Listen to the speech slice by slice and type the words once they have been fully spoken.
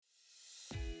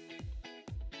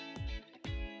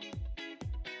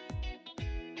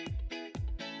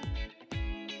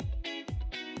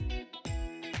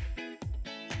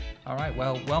All right,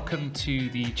 well, welcome to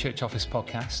the Church Office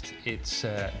podcast. It's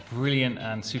brilliant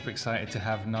and super excited to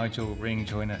have Nigel Ring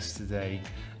join us today.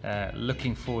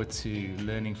 Looking forward to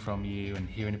learning from you and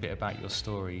hearing a bit about your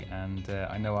story. And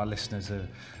I know our listeners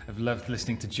have loved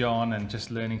listening to John and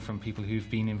just learning from people who've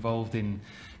been involved in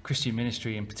Christian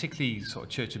ministry and particularly sort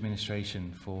of church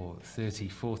administration for 30,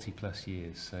 40 plus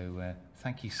years. So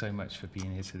thank you so much for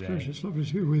being here today. Pleasure. It's lovely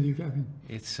to be with you, Gavin.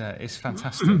 It's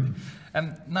fantastic.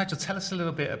 Nigel, tell us a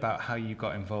little bit about how you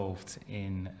got involved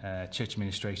in church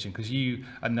administration, because you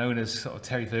are known as sort of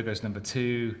Terry Virgo's number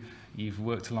 2. You've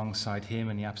worked alongside him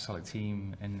and the apostolic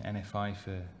team in NFI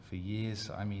for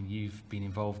years. I mean, you've been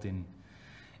involved in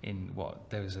what,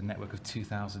 there was a network of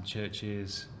 2,000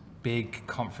 churches, big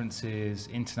conferences,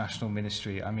 international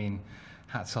ministry. I mean,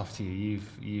 hats off to you.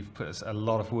 You've put a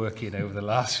lot of work in over the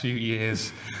last few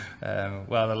years. The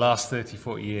last 30,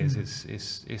 40 years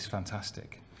is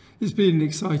fantastic. It's been an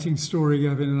exciting story,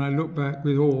 Gavin, and I look back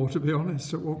with awe, to be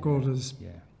honest, at what God has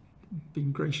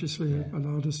been graciously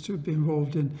allowed us to be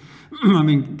involved in. I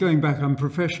mean, going back, I'm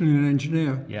professionally an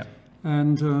engineer. Yeah.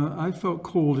 And I felt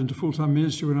called into full-time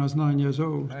ministry when I was 9 years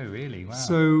old. Oh, really? Wow.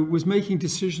 So was making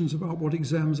decisions about what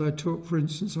exams I took. For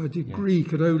instance, I did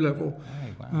Greek at O-level.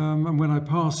 Oh, wow. And when I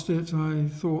passed it, I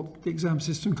thought the exam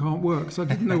system can't work. So I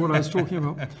didn't know what I was talking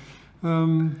about.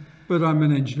 But I'm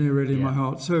an engineer really in my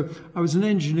heart. So I was an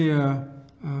engineer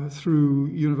through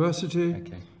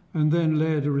university and then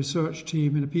led a research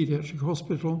team in a paediatric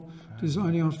hospital,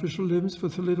 designing artificial limbs for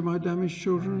thalidomide damaged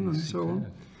children and so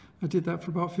on. I did that for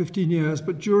about 15 years,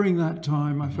 but during that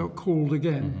time I felt called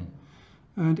again.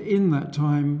 And in that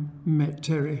time met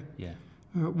Terry. Yeah.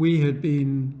 We had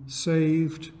been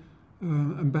saved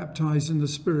and baptized in the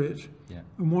Spirit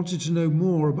and wanted to know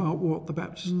more about what the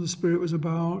baptism of the Spirit was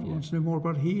about, wanted to know more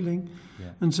about healing.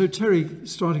 Yeah. And so Terry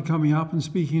started coming up and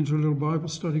speaking into a little Bible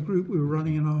study group we were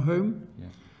running in our home. Yeah.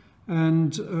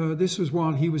 And this was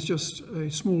while he was just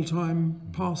a small-time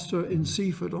pastor in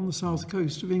Seaford on the south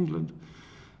coast of England.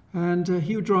 And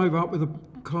he would drive up with a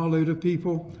carload of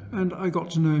people, and I got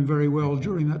to know him very well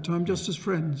during that time, just as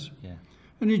friends. Yeah.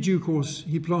 And in due course,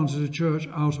 he planted a church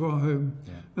out of our home.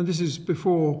 Yeah. And this is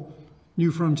before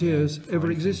Newfrontiers ever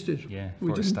existed. Yeah,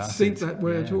 we didn't think that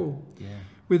way at all. Yeah.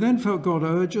 We then felt God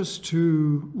urge us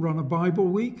to run a Bible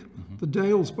week. The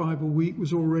Dales Bible Week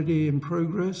was already in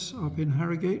progress up in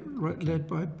Harrogate, led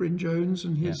by Bryn Jones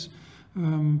and his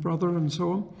brother and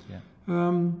so on. Yeah.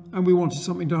 And we wanted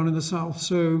something down in the south.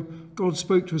 So God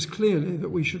spoke to us clearly that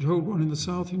we should hold one in the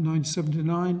south in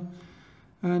 1979.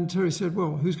 And Terry said,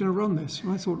 well, who's going to run this?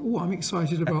 And I thought, I'm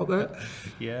excited about that.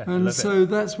 And so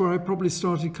that's where I probably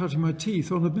started cutting my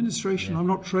teeth on administration. I'm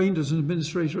not trained as an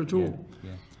administrator at all.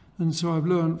 And so I've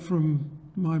learned from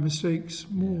my mistakes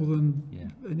more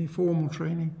than any formal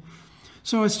training.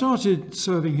 So I started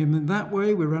serving him in that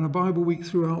way. We ran a Bible week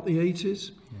throughout the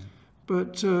 80s.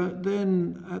 But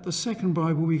then at the second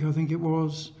Bible week, I think it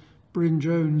was, Bryn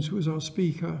Jones, who was our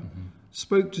speaker,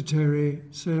 spoke to Terry,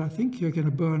 said, I think you're going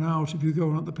to burn out if you go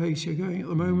on at the pace you're going at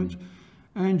the moment,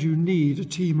 and you need a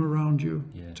team around you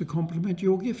to complement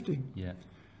your gifting. Yeah.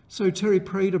 So Terry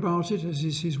prayed about it, as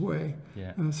is his way.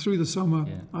 Through the summer,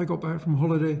 I got back from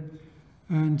holiday,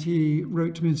 and he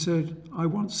wrote to me and said, I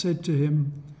once said to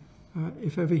him,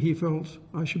 if ever he felt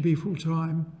I should be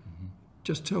full-time,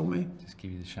 just tell me. Just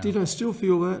give you the shout. Did I still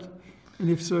feel that? And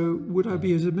if so, would I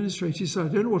be his administrator? He said, I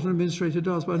don't know what an administrator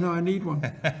does, but I know I need one.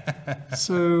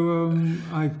 So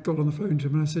I got on the phone to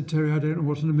him and I said, Terry, I don't know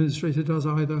what an administrator does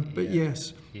either, but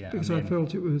yes, because I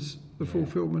felt it was the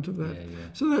fulfillment of that.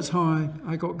 So that's how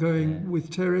I got going with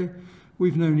Terry.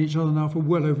 We've known each other now for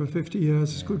well over 50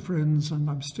 years as good friends, and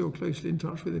I'm still closely in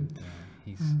touch with him.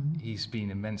 He's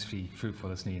been immensely fruitful,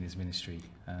 hasn't he, in his ministry,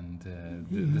 and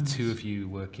the two of you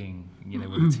working,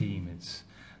 with a team,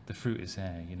 the fruit is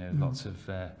there. Lots of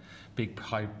big,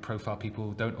 high-profile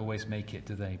people don't always make it,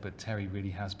 do they? But Terry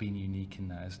really has been unique in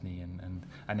that, hasn't he? And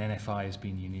NFI has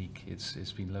been unique.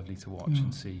 It's been lovely to watch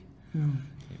and see. Yeah.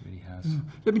 It really has. Yeah.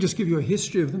 Let me just give you a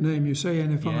history of the name. You say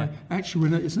NFI. Yeah.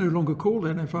 Actually, it's no longer called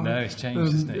NFI. No, it's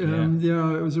changed, isn't it?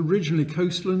 It was originally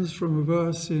coastlands from a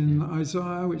verse in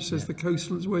Isaiah, which says the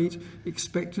coastlands wait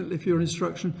expectantly for your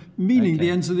instruction, meaning the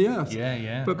ends of the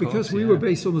earth. But because we were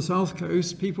based on the south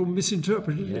coast, people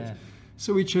misinterpreted it.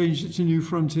 So we changed it to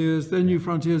Newfrontiers, then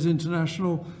Newfrontiers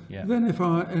International, then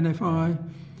NFI.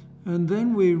 And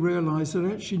then we realised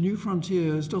that actually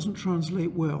Newfrontiers doesn't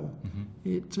translate well.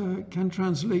 It can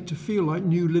translate to feel like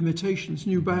new limitations,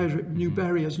 new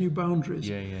barriers, new boundaries.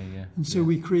 And so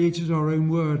we created our own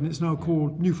word, and it's now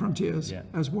called Newfrontiers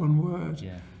as one word.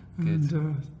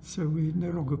 And so we no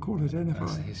longer call it NFI.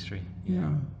 That's the history.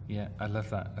 Yeah, I love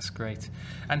that. That's great.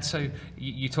 And so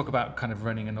you talk about kind of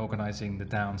running and organising the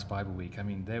Downs Bible Week. I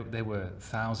mean, there were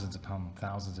thousands upon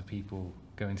thousands of people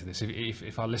going to this.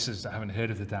 If our listeners that haven't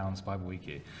heard of the Downs Bible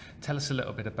Week, tell us a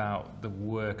little bit about the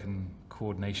work and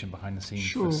coordination behind the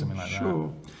scenes for something like that.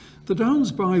 Sure. The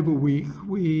Downs Bible Week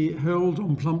we held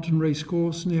on Plumpton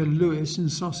Racecourse near Lewes in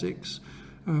Sussex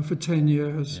for 10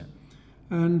 years. Yeah.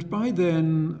 And by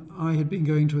then, I had been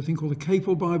going to a thing called the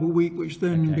Capel Bible Week, which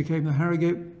then became the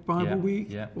Harrogate Bible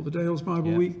Week, or the Dales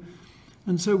Bible Week.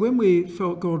 And so when we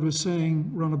felt God was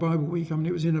saying, run a Bible Week, I mean,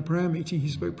 it was in a prayer meeting, he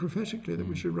spoke prophetically that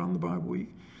we should run the Bible Week.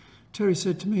 Terry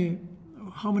said to me,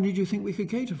 how many do you think we could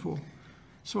cater for?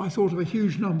 So I thought of a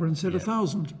huge number and said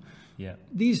 1,000. Yeah.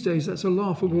 These days, that's a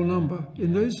laughable number.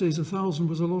 In those days, 1,000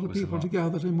 was a lot of people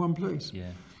gathered in one place.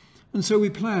 Yeah. And so we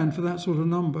planned for that sort of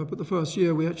number, but the first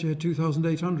year we actually had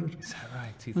 2,800. Is that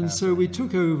right? 2,000. And so we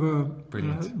took over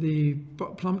the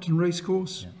Plumpton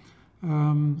Racecourse,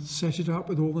 set it up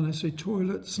with all the necessary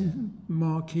toilets and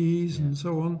marquees and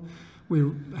so on.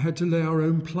 We had to lay our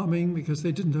own plumbing because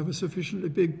they didn't have a sufficiently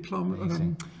big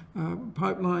pipeline.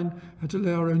 Had to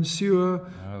lay our own sewer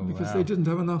because they didn't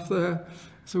have enough there.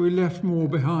 So we left more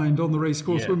behind on the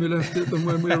racecourse when we left it than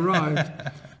when we arrived.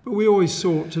 But we always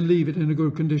sought to leave it in a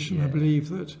good condition. I believe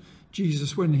that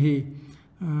Jesus, when he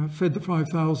fed the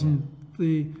 5,000,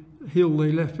 the hill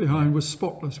they left behind was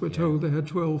spotless. We're told they had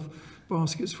 12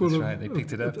 baskets full they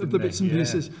picked it up, of the bits and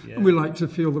pieces. And we like to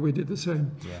feel that we did the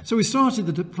same. So we started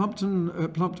the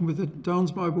Plumpton with the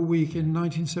Downs Bible Week in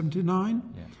 1979.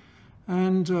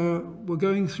 And we're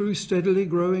going through steadily,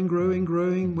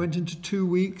 growing, went into 2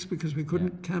 weeks because we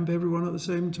couldn't camp everyone at the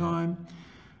same time.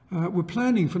 We're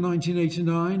planning for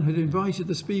 1989, had invited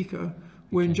the speaker,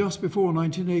 when just before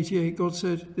 1988, God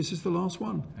said, this is the last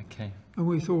one. Okay. And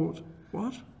we thought,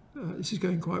 what? This is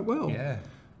going quite well. Yeah.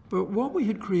 But what we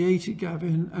had created,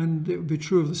 Gavin, and it would be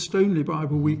true of the Stoneleigh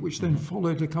Bible Week, which then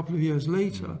followed a couple of years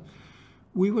later,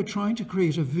 we were trying to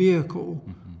create a vehicle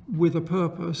with a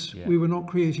purpose. We were not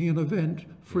creating an event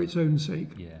for its own sake.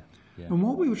 And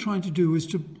what we were trying to do was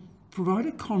to provide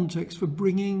a context for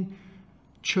bringing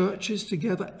churches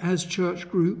together as church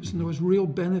groups, and there was real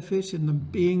benefit in them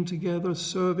being together,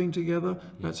 serving together.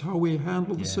 That's how we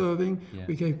handled the serving.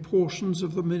 We gave portions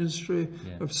of the ministry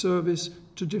of service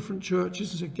to different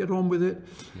churches and said, get on with it.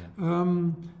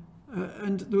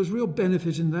 And there was real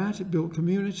benefit in that. It built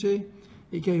community.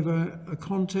 It gave a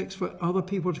context for other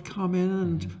people to come in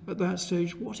and at that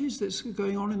stage, what is this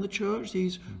going on in the church?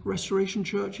 These restoration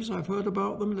churches, I've heard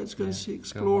about them, let's go and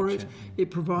explore it.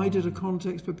 It provided a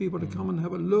context for people to come and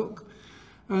have a look.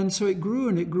 And so it grew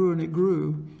and it grew and it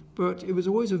grew, but it was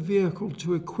always a vehicle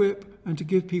to equip and to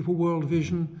give people world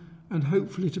vision and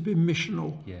hopefully to be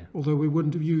missional, although we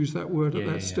wouldn't have used that word at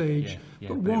that stage,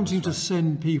 but wanting to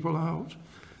send people out.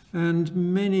 And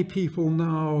many people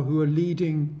now who are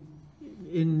leading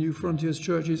in Newfrontiers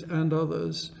churches and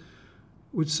others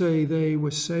would say they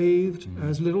were saved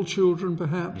as little children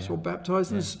perhaps, or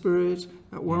baptized in the Spirit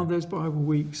at one of those Bible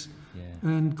weeks,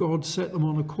 and God set them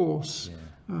on a course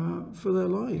for their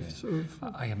life.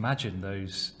 I imagine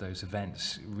those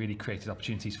events really created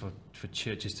opportunities for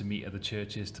churches to meet other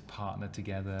churches, to partner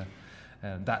together,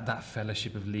 that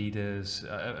fellowship of leaders,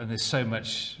 and there's so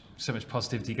much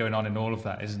positivity going on in all of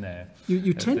that, isn't there?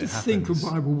 You tend to think of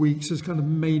Bible weeks as kind of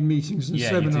main meetings and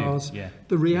seminars.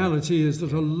 The reality is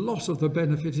that a lot of the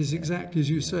benefit is exactly as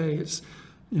you say. It's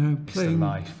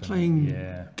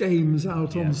playing games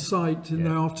out on site in the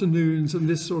afternoons and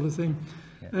this sort of thing.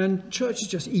 And churches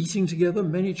just eating together.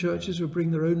 Many churches would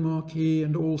bring their own marquee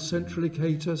and all centrally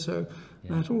cater, so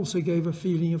that also gave a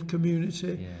feeling of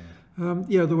community.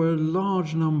 There were a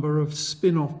large number of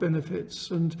spin-off benefits.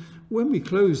 And when we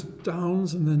closed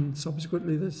Downs and then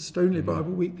subsequently the Stoneleigh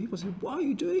Bible Week, people said, why are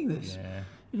you doing this?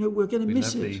 We're going to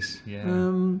miss it.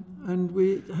 And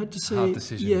we had to say,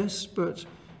 yes, but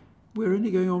we're only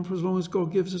going on for as long as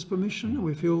God gives us permission. And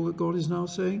we feel that God is now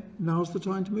saying, now's the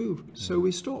time to move. So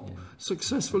we stop,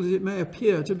 successful as it may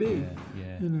appear to be.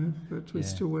 But we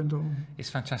still went on. It's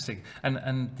fantastic.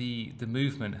 And the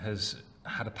movement has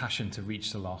had a passion to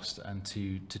reach the lost and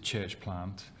to church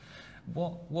plant.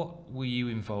 What were you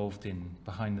involved in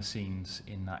behind the scenes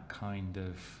in that kind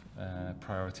of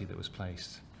priority that was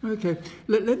placed? Okay,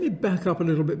 let me back up a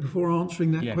little bit before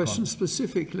answering that question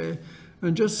specifically,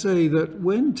 and just say that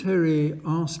when Terry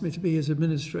asked me to be his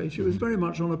administrator, it was very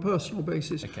much on a personal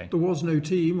basis. There was no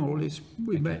team, or at least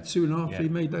we met soon after he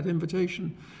made that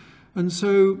invitation. And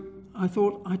so I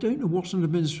thought, I don't know what an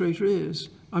administrator is.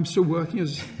 I'm still working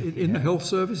in the health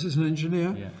service as an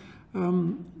engineer.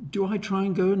 do I try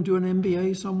and go and do an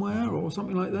MBA somewhere or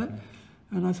something like that?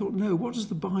 And I thought, no, what does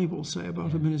the Bible say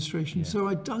about administration? So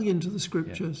I dug into the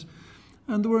scriptures.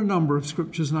 And there were a number of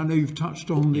scriptures, and I know you've touched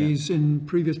on these in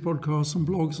previous podcasts and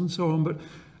blogs and so on, but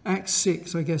Acts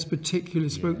 6, I guess, particularly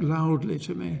spoke loudly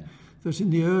to me, that in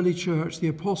the early church, the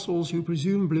apostles, who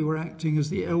presumably were acting as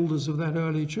the elders of that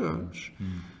early church,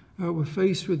 were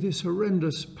faced with this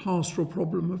horrendous pastoral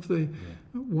problem of the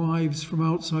wives from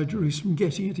outside Jerusalem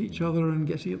getting at each other and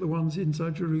getting at the ones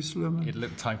inside Jerusalem. It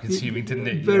looked time-consuming, didn't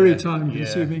it? Very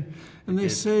time-consuming. And they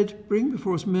said, bring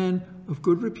before us men of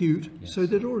good repute. So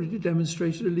they'd already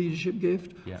demonstrated a leadership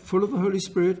gift, full of the Holy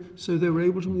Spirit, so they were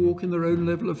able to walk in their own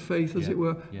level of faith, as it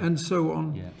were, and so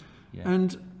on.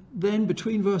 And then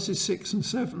between verses 6 and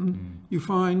 7, you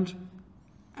find,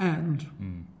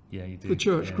 and the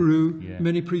church grew,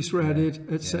 many priests were added,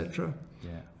 etc.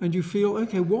 And you feel,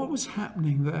 okay, what was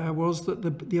happening there was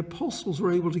that the apostles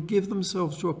were able to give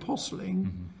themselves to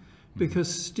apostling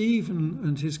because Stephen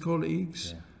and his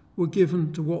colleagues were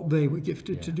given to what they were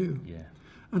gifted to do.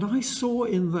 And I saw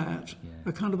in that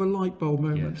a kind of a light bulb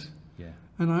moment.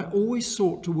 And I always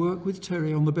sought to work with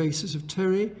Terry on the basis of,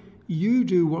 Terry, you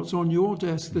do what's on your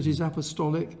desk that is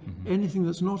apostolic. Anything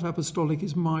that's not apostolic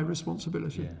is my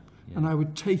responsibility. And I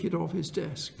would take it off his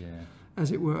desk,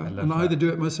 as it were, and either do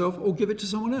it myself or give it to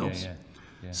someone else.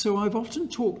 So I've often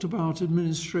talked about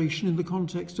administration in the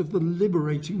context of the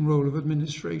liberating role of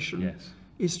administration,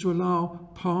 is to allow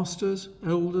pastors,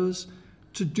 elders,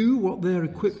 to do what they're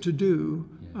equipped to do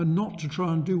and not to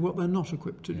try and do what they're not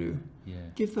equipped to do.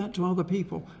 Give that to other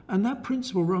people. And that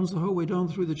principle runs the whole way down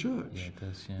through the church. It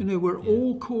does, You know, we're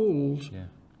all called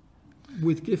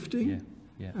with gifting.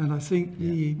 And I think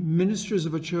the ministries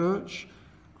of a church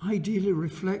ideally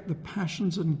reflect the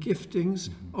passions and giftings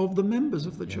of the members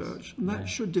of the church. And that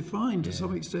should define, to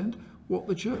some extent, what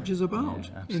the church is about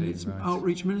in its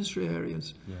outreach ministry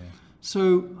areas.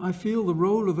 So I feel the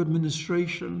role of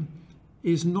administration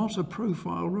is not a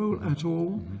profile role at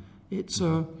all. It's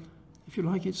a, if you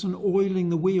like, it's an oiling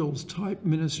the wheels type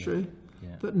ministry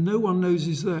that no one knows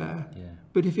is there.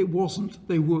 But if it wasn't,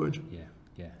 they would.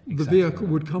 The vehicle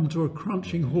would come to a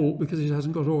crunching halt because it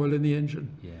hasn't got oil in the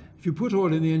engine. If you put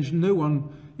oil in the engine, no one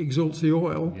exalts the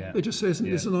oil. They just say, isn't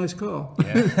this a nice car?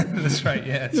 That's right,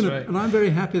 that's right. And I'm very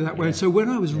happy that way. So when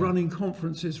I was running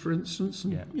conferences, for instance,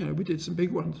 and you know, we did some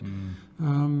big ones.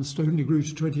 Stoneleigh grew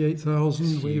to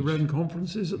 28,000. We ran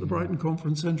conferences at the Brighton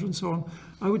Conference Centre and so on.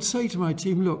 I would say to my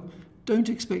team, look, don't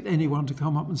expect anyone to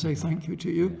come up and say thank you to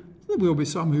you. There will be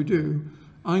some who do.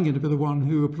 I'm going to be the one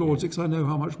who applauds it because I know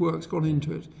how much work's gone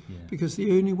into it. Because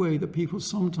the only way that people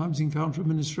sometimes encounter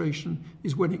administration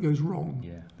is when it goes wrong.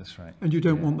 That's right. And you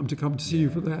don't want them to come to see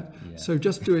you for that. So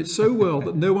just do it so well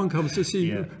that no one comes to see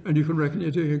you and you can reckon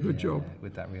you're doing a good job.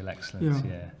 With that real excellence,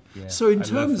 So in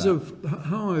terms of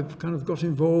how I've kind of got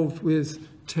involved with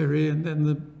Terry and then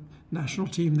the national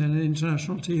team, then an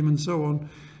international team and so on,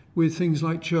 with things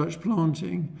like church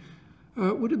planting,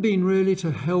 would have been really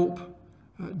to help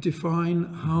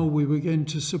define how we were going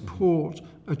to support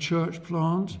a church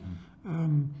plant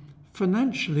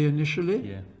financially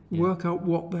initially, work out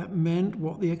what that meant,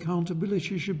 what the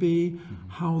accountability should be,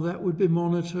 how that would be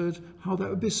monitored, how that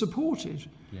would be supported.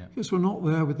 Because we're not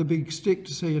there with the big stick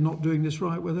to say you're not doing this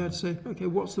right. We're there to say, okay,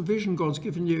 what's the vision God's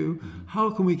given you?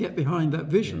 How can we get behind that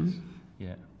vision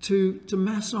to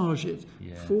massage it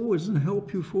forwards and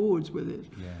help you forwards with it?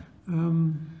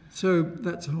 So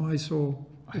that's how I saw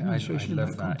administration. I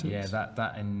love that. Context.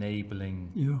 That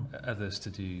enabling others to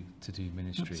do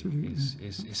ministry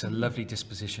is a lovely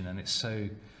disposition, and it's so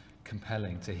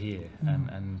compelling to hear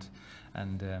and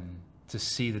to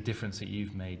see the difference that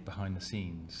you've made behind the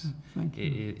scenes. Thank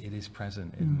you. It is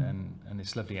present, and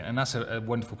it's lovely, and that's a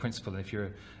wonderful principle. If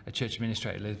you're a church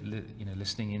administrator,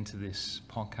 listening into this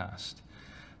podcast,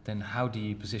 then how do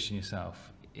you position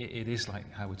yourself? It is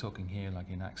like how we're talking here, like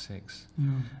in Acts 6,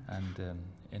 and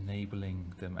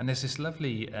enabling them. And there's this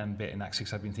lovely bit in Acts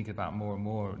 6 I've been thinking about more and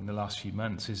more in the last few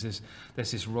months, is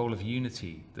there's this role of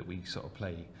unity that we sort of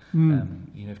play,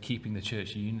 keeping the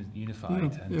church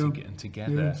unified and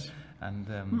together. And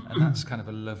that's kind of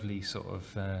a lovely sort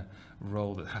of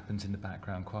role that happens in the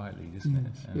background quietly,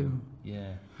 isn't it?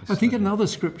 I think another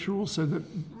scripture also that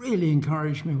really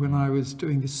encouraged me when I was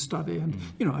doing this study, and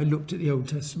I looked at the Old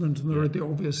Testament, and there are the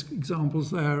obvious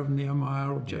examples there of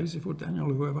Nehemiah or Joseph or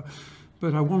Daniel or whoever,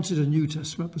 but I wanted a New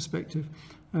Testament perspective.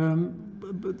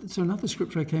 So another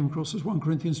scripture I came across was 1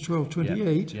 Corinthians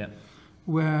 12:28.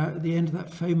 Where at the end of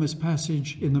that famous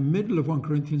passage in the middle of 1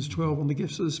 Corinthians 12 on the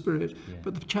gifts of the Spirit,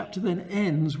 but the chapter then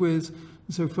ends with,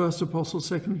 so first apostles,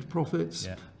 second prophets,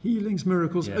 healings,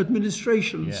 miracles,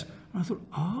 administrations. And I thought,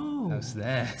 wow. That's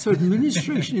there. So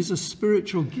administration is a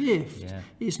spiritual gift. Yeah.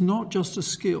 It's not just a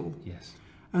skill. Yes.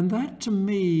 And that to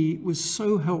me was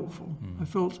so helpful. I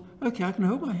felt, okay, I can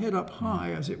hold my head up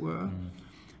high, as it were.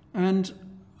 And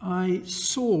I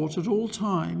sought at all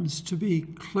times to be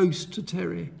close to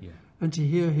Terry and to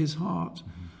hear his heart.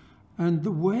 And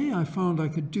the way I found I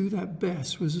could do that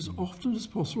best was as often as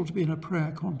possible to be in a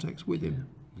prayer context with him.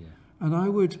 And I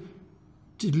would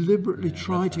deliberately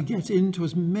try to get into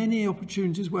as many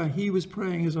opportunities where he was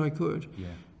praying as I could.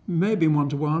 Maybe in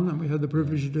one-to-one, and we had the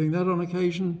privilege of doing that on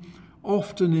occasion,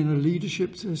 often in a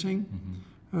leadership setting,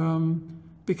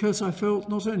 because I felt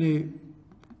not only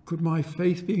could my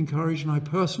faith be encouraged and I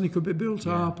personally could be built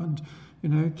up and, you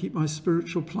know, keep my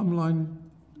spiritual plumb line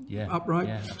upright,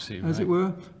 as it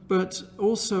were, but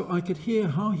also I could hear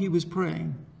how he was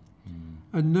praying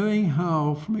and knowing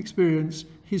how, from experience,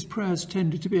 his prayers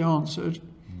tended to be answered.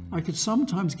 I could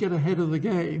sometimes get ahead of the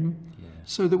game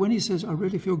so that when he says, I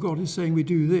really feel God is saying we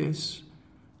do this,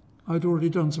 I'd already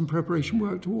done some preparation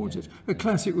work towards it. A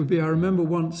classic would be, I remember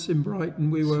once in Brighton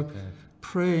we were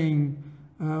praying,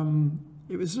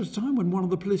 it was a time when one of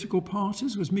the political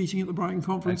parties was meeting at the Brighton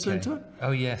Conference Centre.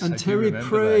 Oh yes, and I Terry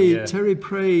prayed, Terry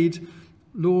prayed,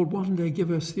 Lord, one day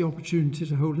give us the opportunity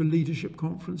to hold a leadership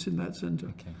conference in that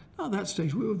centre. Now, at that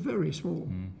stage we were very small.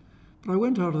 But I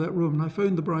went out of that room and I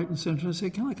phoned the Brighton Centre and I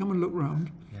said, can I come and look round?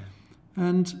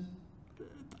 And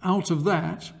out of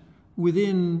that,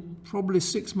 within probably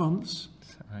 6 months,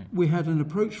 we had an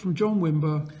approach from John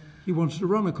Wimber. He wanted to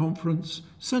run a conference,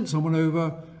 sent someone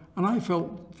over, and I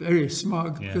felt very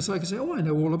smug because I could say, oh, I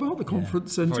know all about the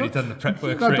conference centre. I've already done the prep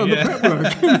work I've for done it, the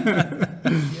prep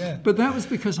work. But that was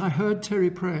because I heard Terry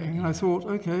praying and I thought,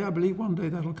 okay, I believe one day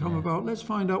that'll come about. Let's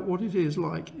find out what it is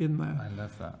like in there. I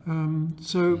love that.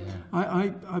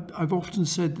 I've often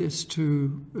said this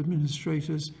to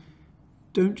administrators,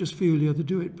 don't just feel you're the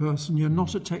do-it person. You're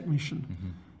not a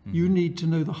technician. You need to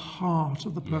know the heart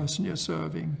of the person you're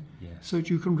serving so that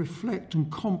you can reflect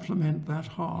and complement that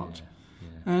heart.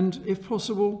 And, if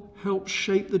possible, help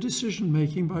shape the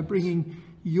decision-making by bringing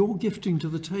your gifting to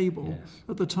the table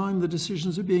at the time the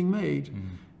decisions are being made.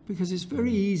 Because it's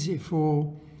very easy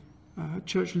for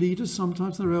church leaders,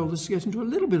 sometimes their elders, to get into a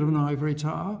little bit of an ivory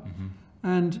tower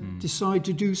and decide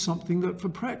to do something that, for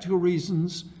practical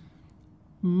reasons,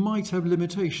 might have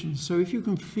limitations. So if you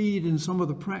can feed in some of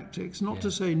the practice, not to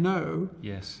say no,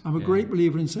 I'm a great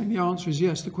believer in saying the answer is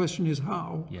yes, the question is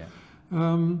how.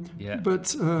 But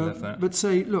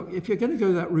say, look, if you're going to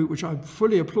go that route, which I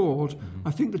fully applaud,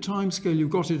 I think the timescale you've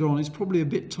got it on is probably a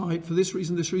bit tight for this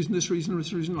reason,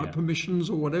 like permissions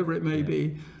or whatever it may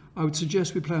be. I would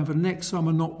suggest we plan for next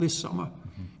summer, not this summer.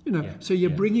 You know, so you're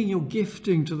bringing your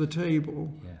gifting to the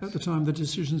table at the time the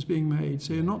decision's being made.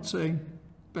 So you're not saying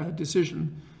bad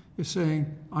decision. You're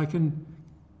saying I can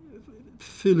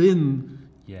fill in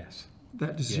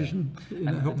that decision in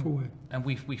a helpful way. And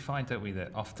we find, don't we,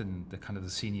 that often the kind of the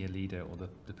senior leader or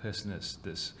the person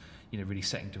that's you know, really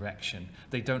setting direction,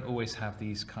 they don't always have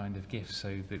these kind of gifts.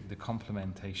 So the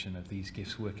complementation of these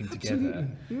gifts working together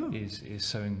is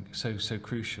so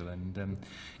crucial. And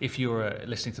if you're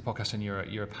listening to the podcast and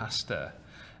you're a pastor,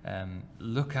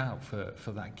 look out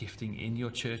for that gifting in your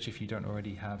church if you don't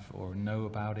already have or know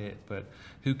about it. But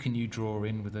who can you draw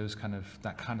in with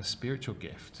that kind of spiritual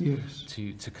gift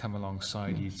to come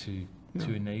alongside you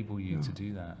to enable you to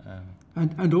do that?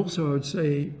 And also I would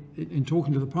say, in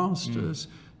talking to the pastors,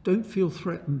 don't feel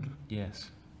threatened.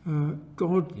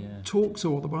 God talks,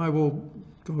 or the Bible,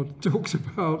 God talks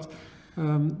about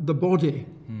the body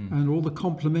and all the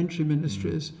complementary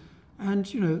ministries.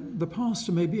 And, you know, the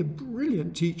pastor may be a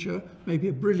brilliant teacher, maybe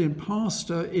a brilliant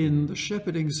pastor in the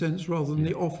shepherding sense rather than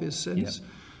the office sense.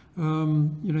 You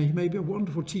know, he may be a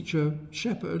wonderful teacher,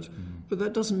 shepherd, but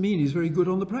that doesn't mean he's very good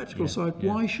on the practical side.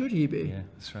 Why should he be?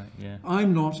 That's right,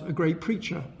 I'm not a great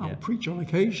preacher. I'll preach on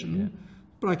occasion,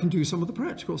 but I can do some of the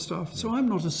practical stuff. So I'm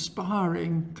not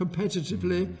aspiring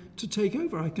competitively to take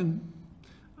over.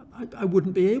 I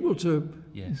wouldn't be able to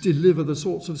deliver the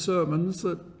sorts of sermons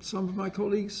that some of my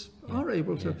colleagues are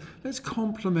able to. Let's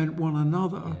complement one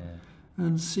another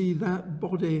and see that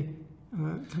body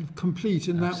kind of complete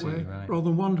in that way, rather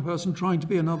than one person trying to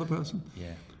be another person.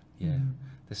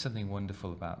 There's something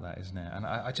wonderful about that, isn't it? And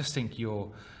I just think you're,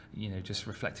 you know, just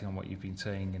reflecting on what you've been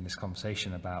saying in this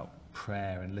conversation about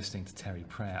prayer and listening to Terry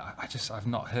prayer. I've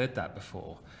not heard that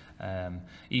before.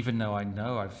 Even though I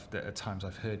know that at times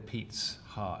I've heard Pete's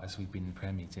heart as we've been in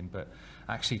prayer meeting, but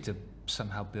actually to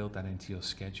somehow build that into your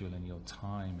schedule and your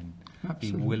time and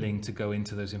be willing to go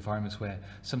into those environments where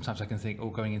sometimes I can think,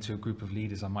 going into a group of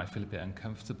leaders I might feel a bit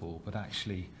uncomfortable, but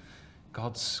actually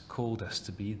God's called us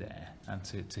to be there and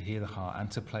to hear the heart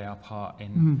and to play our part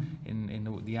in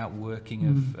the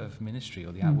outworking of ministry,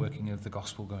 or the outworking of the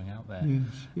gospel going out there. Yes,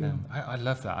 yeah. I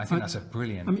love that. I think that's a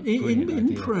brilliant, I mean, brilliant in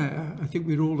idea. prayer, I think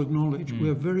we'd all acknowledge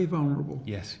we're very vulnerable.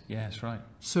 Yes, yes, right.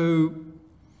 So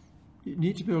you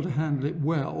need to be able to handle it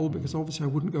well, because obviously I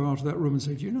wouldn't go out of that room and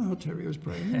say, do you know how Terry was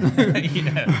praying?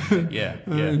 Yeah.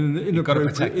 You've got to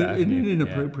protect that. In an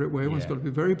inappropriate way, one's got to be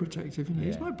very protective.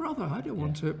 He's my brother. I don't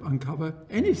want to uncover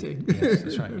anything. Yes,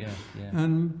 that's right, yeah.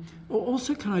 And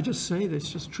also, can I just say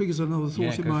this, just triggers another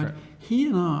thought in mind. He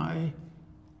and I,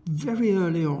 very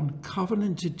early on,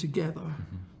 covenanted together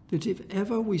that if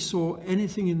ever we saw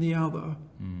anything in the other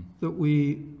that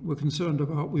we were concerned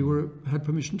about, we had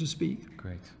permission to speak.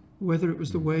 Great. Whether it was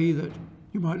the way that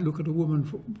you might look at a woman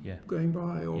going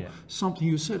by, or something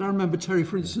you said. I remember Terry,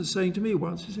 for instance, saying to me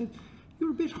once, he said,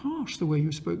 "You're a bit harsh the way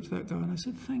you spoke to that guy." And I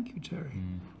said, "Thank you, Terry.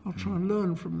 I'll try and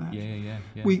learn from that." Yeah.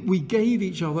 We gave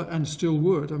each other, and still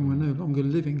would, I mean, we're no longer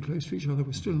living close to each other,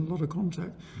 we're still in a lot of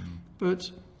contact, but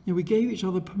we gave each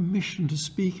other permission to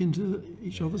speak into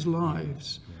each other's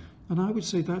lives. And I would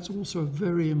say that's also a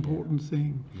very important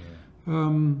thing.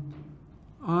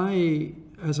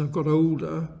 As I've got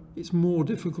older, it's more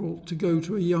difficult to go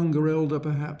to a younger elder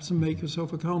perhaps and make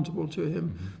yourself accountable to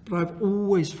him. But I've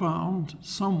always found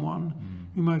someone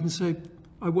whom I can say,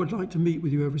 I would like to meet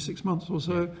with you every 6 months or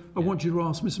so. I want you to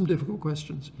ask me some difficult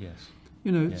questions. Yes.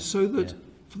 So that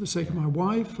for the sake of my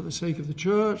wife, for the sake of the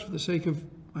church, for the sake of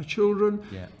my children,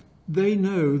 they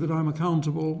know that I'm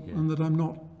accountable and that I'm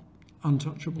not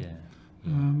untouchable.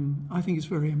 I think it's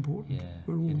very important.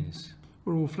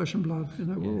 We're all flesh and blood,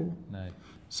 we're all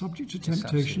subject to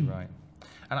temptation. Right.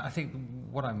 And I think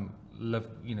what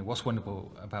what's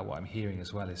wonderful about what I'm hearing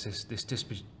as well is this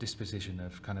disposition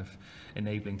of kind of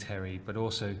enabling Terry, but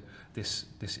also this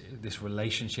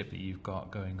relationship that you've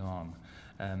got going on.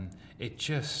 It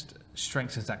just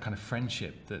strengthens that kind of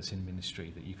friendship that's in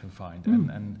ministry that you can find,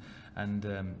 and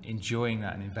enjoying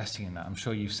that and investing in that. I'm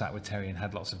sure you've sat with Terry and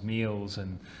had lots of meals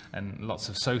and lots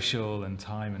of social and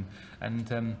time and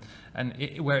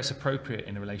where it's appropriate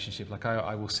in a relationship. Like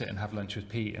I will sit and have lunch with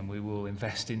Pete, and we will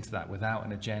invest into that without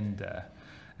an agenda.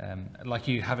 Like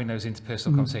you having those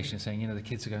interpersonal conversations, saying, the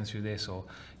kids are going through this, or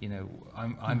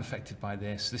I'm affected by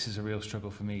this. This is a real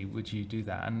struggle for me. Would you do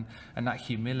that? And that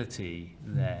humility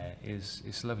there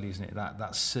is lovely, isn't it? That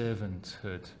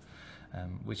servanthood,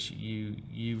 which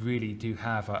you really do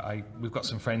have. We've got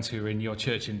some friends who are in your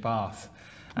church in Bath,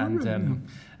 and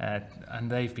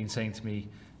they've been saying to me,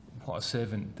 what a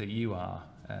servant that you are,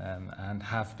 and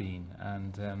have been,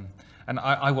 and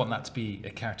I want that to be a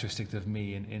characteristic of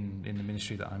me in the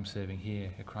ministry that I'm serving here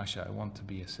at Christchurch. I want to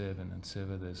be a servant and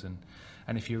serve others,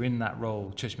 and if you're in that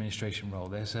role, church administration role,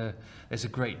 there's a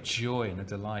great joy and a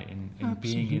delight in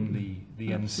being in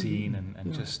the unseen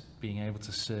and just being able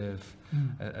to serve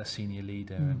a senior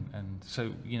leader, and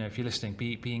so if you're listening,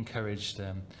 be encouraged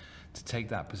to take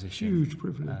that position. Huge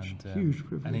privilege.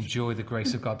 And enjoy the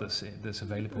grace of God that's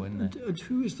available in there. And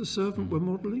who is the servant we're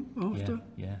modelling after?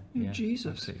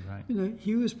 Jesus. Absolutely right.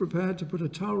 He was prepared to put a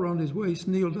towel around his waist,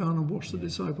 kneel down and wash the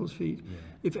disciples' feet.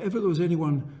 If ever there was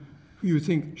anyone who you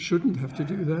think shouldn't have to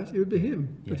do that, it would be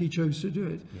him. But he chose to do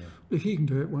it. If he can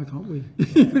do it, why can't we?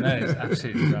 No, it's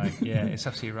absolutely right. Yeah, it's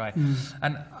absolutely right.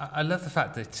 And I love the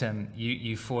fact that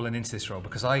you've fallen into this role,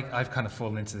 because I've kind of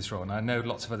fallen into this role, and I know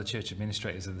lots of other church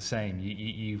administrators are the same.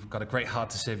 You've got a great heart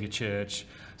to serve your church.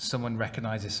 Someone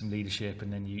recognises some leadership,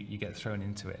 and then you get thrown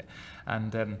into it.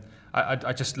 And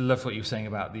I just love what you were saying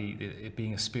about it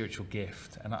being a spiritual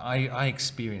gift. And I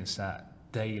experience that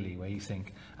daily, where you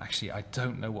think, actually, I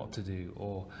don't know what to do,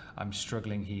 or I'm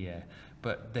struggling here.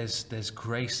 But there's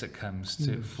grace that comes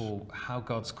for how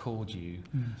God's called you.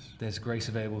 There's grace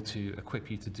available to equip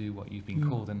you to do what you've been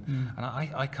called. And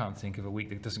I can't think of a week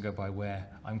that doesn't go by where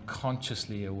I'm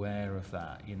consciously aware of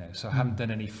that. So I haven't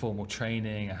done any formal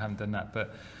training. I haven't done that.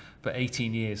 But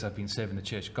 18 years I've been serving the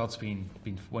church. God's been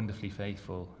wonderfully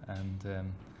faithful. And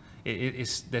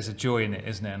there's a joy in it,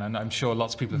 isn't it? And I'm sure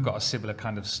lots of people have got a similar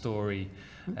kind of story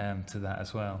to that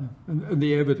as well. And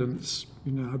the evidence,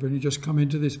 I've only just come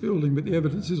into this building, but the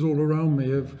evidence is all around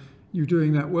me of you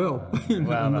doing that well, and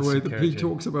the way that Pete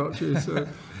talks about you. So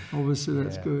obviously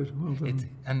that's good. Well done.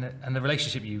 And the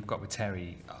relationship you've got with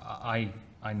Terry, I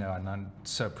know, and I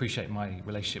so appreciate my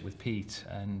relationship with Pete.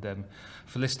 And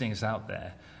for listeners out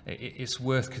there, it's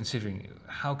worth considering,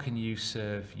 how can you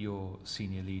serve your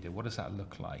senior leader? What does that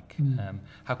look like?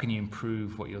 How can you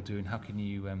improve what you're doing? How can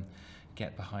you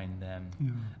get behind them.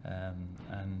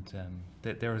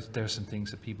 There are some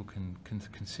things that people can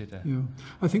consider. Yeah,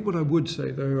 I think what I would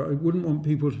say though, I wouldn't want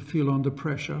people to feel under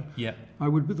pressure. Yeah, I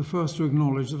would be the first to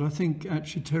acknowledge that I think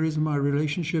actually Terry's and my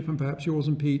relationship, and perhaps yours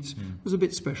and Pete's, was a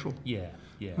bit special. Yeah,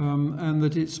 yeah. And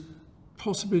that it's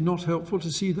possibly not helpful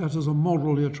to see that as a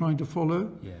model you're trying to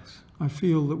follow. Yes. I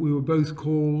feel that we were both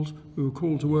called. We were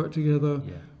called to work together.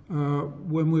 Yeah.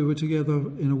 When we were together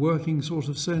in a working sort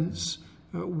of sense,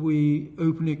 we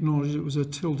openly acknowledged it was a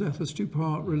till death us do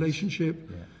part relationship.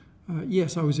 Yeah.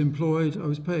 Yes, I was employed, I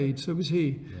was paid, so was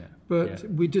he. Yeah. But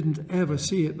we didn't ever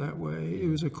see it that way. It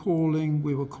was a calling,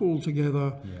 we were called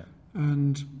together,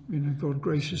 and God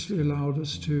graciously allowed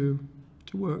us to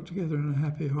work together in a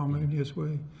happy, harmonious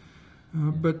way.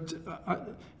 But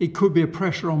it could be a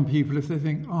pressure on people if they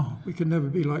think, oh, we can never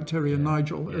be like Terry and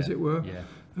Nigel, as it were. Yeah.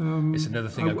 It's another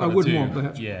thing I wouldn't want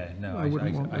that. Yeah, no, I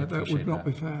wouldn't want that. That would not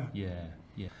be fair. Yeah,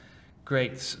 yeah.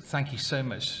 Great. Thank you so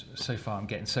much so far. I'm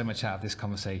getting so much out of this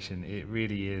conversation. It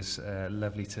really is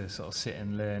lovely to sort of sit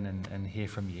and learn and hear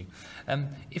from you.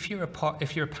 If you're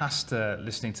a pastor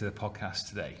listening to the podcast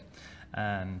today,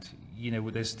 and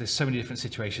there's so many different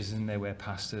situations in there where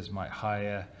pastors might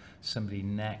hire somebody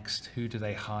next. Who do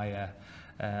they hire?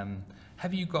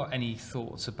 Have you got any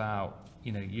thoughts about,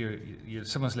 you're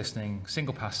someone's listening,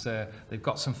 single pastor, they've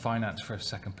got some finance for a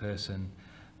second person,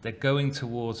 they're going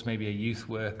towards maybe a youth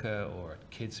worker or a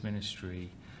kids ministry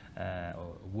or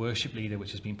a worship leader,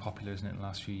 which has been popular, isn't it, in the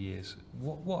last few years?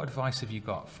 What advice have you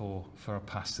got for our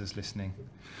pastors listening?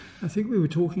 I think we were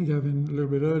talking, Gavin, a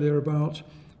little bit earlier about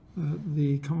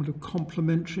the kind of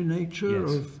complementary nature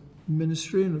of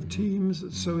ministry and of teams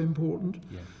that's so important.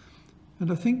 Yeah.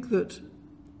 And I think that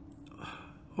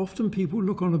often people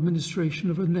look on administration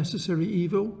of a necessary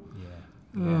evil.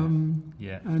 And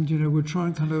we'll try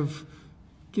and kind of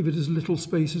give it as little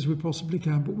space as we possibly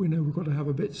can, but we know we've got to have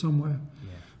a bit somewhere.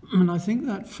 And I think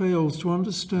that fails to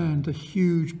understand the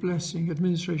huge blessing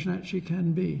administration actually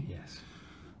can be.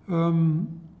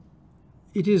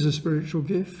 It is a spiritual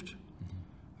gift.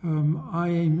 I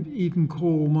even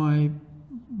call my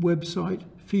website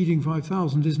Feeding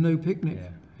 5,000 is no picnic.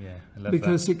 I love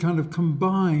because that. It kind of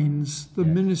combines the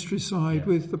ministry side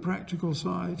with the practical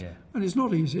side. And it's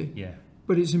not easy,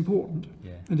 but it's important.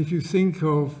 And if you think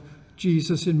of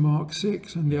Jesus in Mark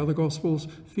 6 and the other Gospels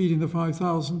feeding the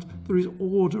 5,000, there is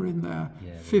order in there,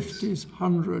 50s,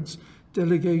 100s,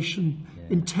 delegation,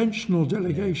 intentional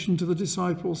delegation to the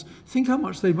disciples. Think how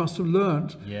much they must have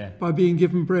learned by being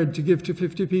given bread to give to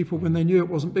 50 people when they knew it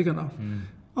wasn't big enough.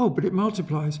 Oh, but it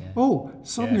multiplies.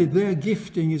 Suddenly their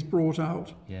gifting is brought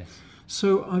out.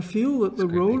 So I feel that the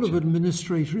role of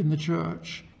administrator in the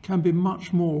church can be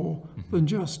much more than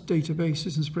just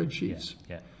databases and spreadsheets.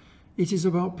 It is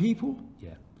about people.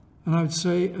 And I would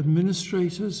say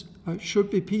administrators should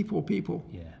be people.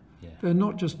 They're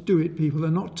not just do-it people. They're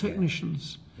not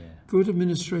technicians. Good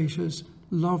administrators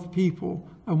love people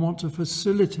and want to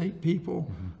facilitate people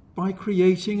by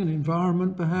creating an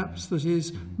environment perhaps that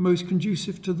is most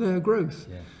conducive to their growth.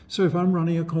 So if I'm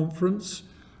running a conference,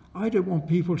 I don't want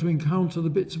people to encounter the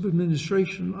bits of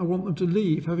administration. I want them to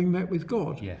leave having met with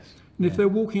God. And if they're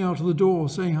walking out of the door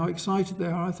saying how excited they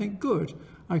are, I think, good.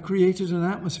 I created an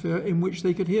atmosphere in which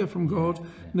they could hear from God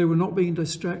and they were not being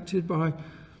distracted by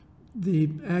the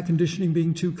air conditioning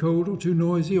being too cold or too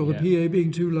noisy or the PA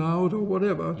being too loud or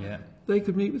whatever. They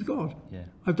could meet with God.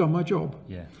 I've done my job.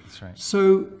 That's right.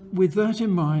 So with that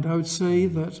in mind, I would say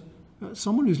that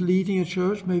someone who's leading a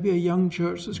church, maybe a young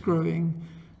church that's growing,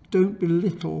 don't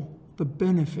belittle the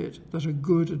benefit that a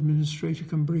good administrator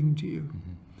can bring to you.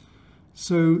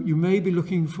 So you may be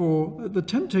looking for, the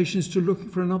temptation is to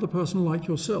look for another person like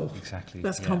yourself. Exactly.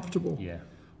 That's comfortable.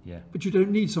 Yeah. But you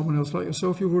don't need someone else like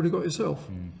yourself, you've already got yourself.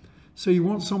 So you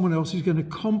want someone else who's going to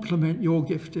complement your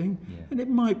gifting. And it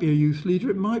might be a youth leader,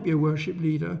 it might be a worship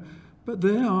leader, but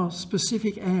there are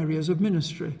specific areas of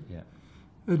ministry.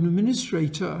 An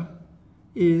administrator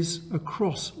is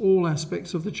across all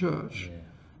aspects of the church.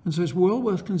 And so it's well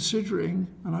worth considering,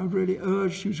 and I really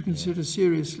urge you to consider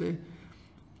seriously,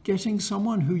 getting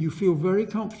someone who you feel very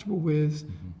comfortable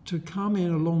with to come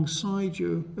in alongside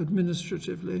you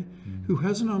administratively, who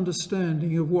has an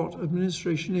understanding of what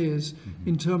administration is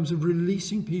in terms of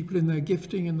releasing people in their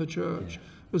gifting in the church,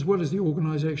 as well as the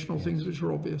organisational things which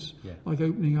are obvious, like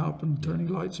opening up and turning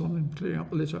lights on and clearing up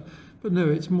the litter. But no,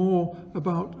 it's more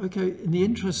about, okay, in the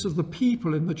interests of the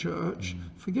people in the church,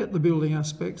 forget the building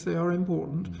aspects, they are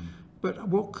important, but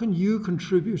what can you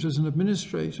contribute as an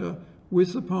administrator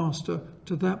with the pastor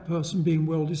to that person being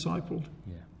well discipled?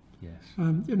 Yes.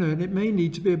 You know, and it may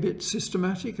need to be a bit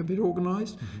systematic, a bit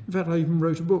organised. In fact, I even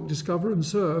wrote a book, Discover and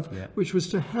Serve, which was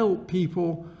to help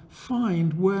people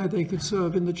find where they could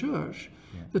serve in the church.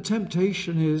 The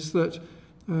temptation is that,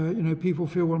 you know, people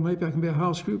feel, well, maybe I can be a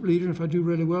house group leader, and if I do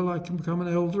really well, I can become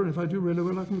an elder, and if I do really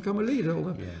well, I can become a lead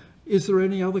elder. Is there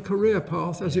any other career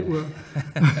path, as it were?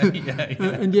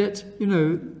 And yet, you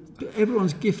know,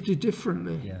 everyone's gifted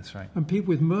differently. Yeah, that's right. And people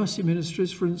with mercy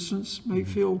ministries, for instance, may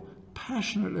feel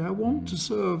passionately, I want to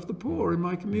serve the poor in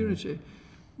my community.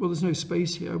 Well, there's no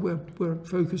space here. We're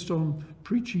focused on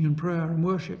preaching and prayer and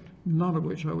worship, none of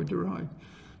which I would derive.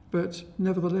 But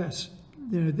nevertheless,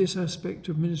 you know, this aspect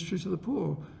of ministry to the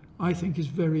poor, I think, is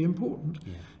very important.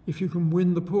 If you can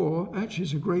win the poor, actually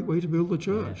it's a great way to build the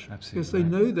church, because they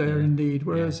know they're in need,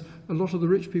 whereas a lot of the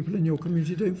rich people in your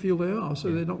community don't feel they are,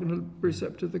 so they're not going to be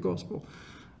receptive to the gospel.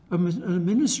 An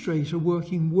administrator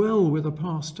working well with a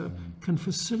pastor can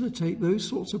facilitate those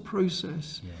sorts of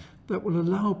process that will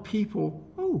allow people,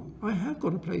 oh, I have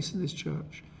got a place in this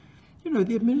church. You know,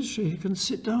 the administrator can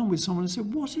sit down with someone and say,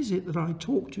 what is it that I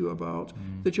talk to you about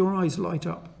that your eyes light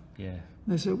up? And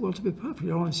they say, well, to be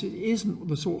perfectly honest, it isn't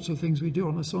the sorts of things we do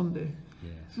on a Sunday.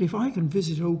 If I can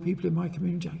visit old people in my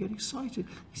community, I get excited.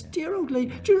 This dear old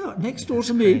lady, do you know, next door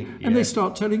to me, and they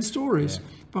start telling stories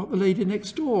about the lady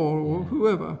next door or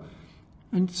whoever.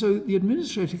 And so the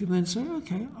administrator can then say,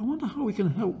 okay, I wonder how we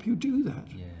can help you do that.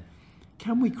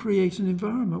 Can we create an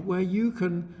environment where you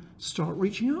can start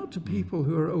reaching out to people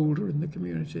who are older in the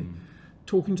community,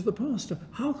 talking to the pastor?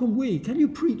 How can you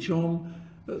preach on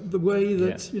the way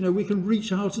that, you know, we can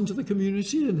reach out into the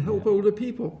community and help older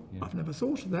people? I've never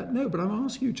thought of that, no, but I'm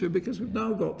asking you to, because we've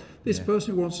now got this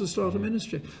person who wants to start a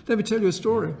ministry. Let me tell you a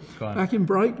story. Back in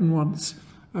Brighton once,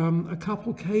 a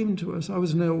couple came to us. I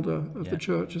was an elder of the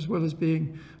church, as well as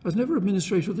being, I was never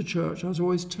administrator of the church. I was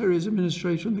always Terry's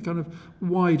administrator in the kind of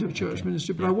wider church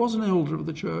ministry, but I was an elder of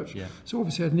the church, so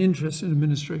obviously I had an interest in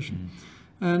administration.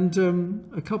 And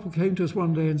a couple came to us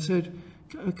one day and said,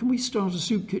 can we start a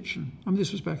soup kitchen? I mean,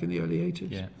 this was back in the early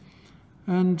 80s.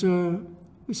 And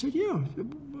we said,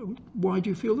 why do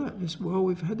you feel that? They said, well,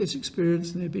 we've had this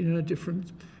experience, and they've been in a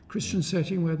different Christian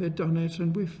setting where they'd done it,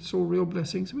 and we saw real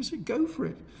blessings. So we said, go for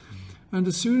it. And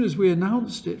as soon as we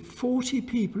announced it, 40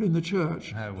 people in the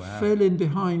church fell in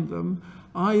behind them,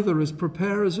 either as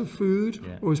preparers of food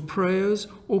or as prayers,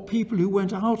 or people who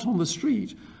went out on the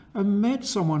street and met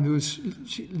someone who was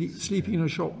sleeping in a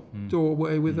shop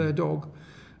doorway with their dog.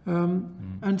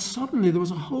 And suddenly there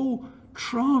was a whole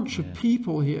tranche of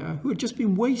people here who had just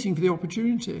been waiting for the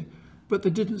opportunity, but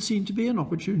there didn't seem to be an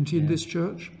opportunity in this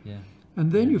church.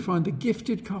 And then you find the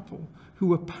gifted couple who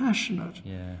were passionate,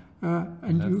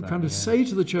 and you kind of say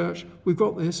to the church, we've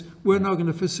got this, we're now going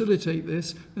to facilitate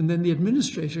this, and then the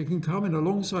administrator can come in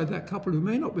alongside that couple who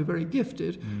may not be very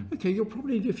gifted. Okay, you'll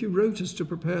probably need a few rotas to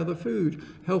prepare the food,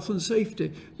 health and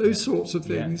safety, those sorts of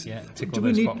things. Do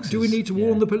we need to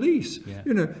warn the police?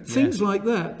 You know, things like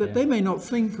that they may not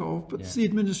think of, but it's the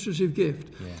administrative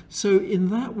gift. So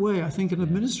in that way, I think an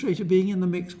administrator being in the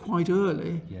mix quite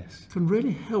early can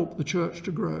really help the church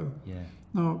to grow.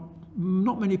 Now,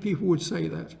 not many people would say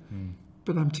that,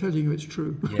 but I'm telling you it's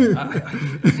true. I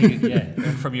think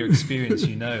and from your experience,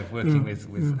 you know, of working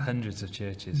with hundreds of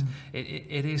churches,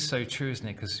 it is so true, isn't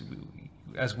it? Because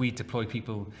as we deploy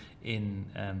people in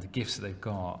the gifts that they've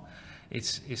got,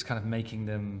 it's kind of making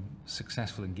them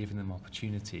successful and giving them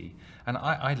opportunity. And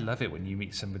I love it when you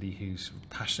meet somebody who's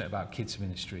passionate about kids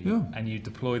ministry, and you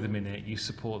deploy them in it, you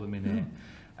support them in it,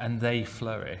 and they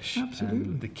flourish. Absolutely.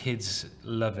 And the kids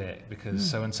love it because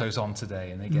so-and-so's on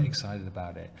today, and they get excited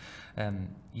about it.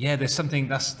 There's something,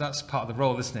 that's part of the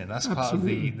role, isn't it? That's part of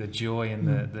the joy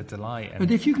and the delight. And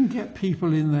if you can get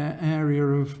people in their area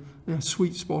of their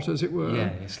sweet spot, as it were,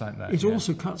 it's like that. It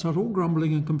also cuts out all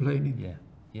grumbling and complaining.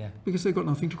 Because they've got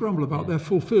nothing to grumble about. They're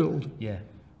fulfilled.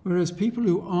 Whereas people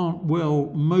who aren't well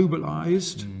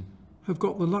mobilized have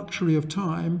got the luxury of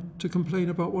time to complain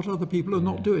about what other people are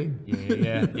not doing.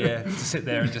 To sit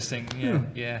there and just think,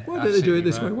 why don't they do it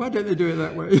this way? Why don't they do it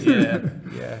that way?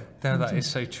 No, that is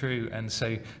so true. And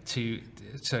so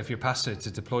if you're a pastor,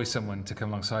 to deploy someone to come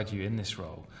alongside you in this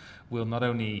role will not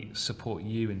only support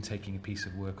you in taking a piece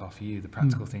of work off you, the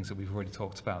practical things that we've already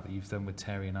talked about that you've done with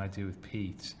Terry and I do with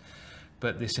Pete,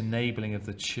 but this enabling of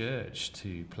the church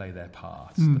to play their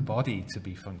part, the body to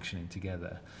be functioning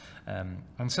together.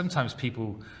 And sometimes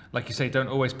people, like you say, don't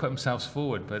always put themselves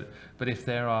forward, but if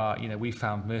there are, we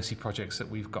found mercy projects that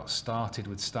we've got started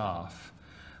with staff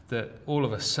that all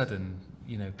of a sudden,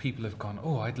 people have gone,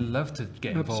 oh, I'd love to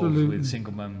get involved Absolutely. with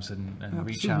single mums and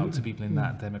reach out to people in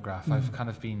that demographic. I've kind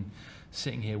of been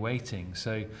sitting here waiting.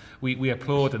 So we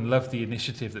applaud and love the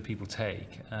initiative that people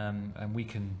take, and we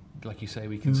can, like you say,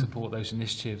 we can support those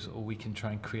initiatives, or we can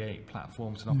try and create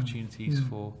platforms and opportunities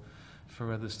for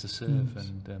others to serve.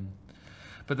 Yes.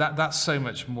 But that's so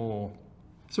much more.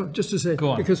 So just to say,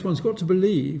 because one's got to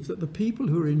believe that the people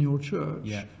who are in your church,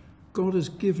 God has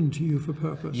given to you for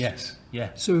purpose. Yes, yeah.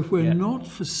 So if we're not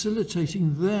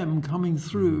facilitating them coming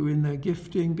through in their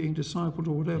gifting, being discipled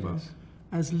or whatever,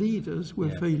 as leaders,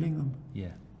 we're failing them. Yeah,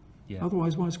 yeah.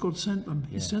 Otherwise, why has God sent them?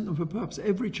 He sent them for purpose.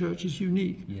 Every church is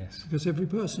unique. Yes. Because every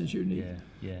person is unique.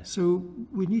 Yeah, yeah. So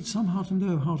we need somehow to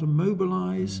know how to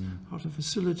mobilize, how to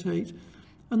facilitate.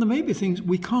 And there may be things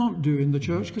we can't do in the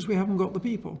church because we haven't got the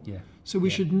people. Yeah. So we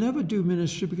should never do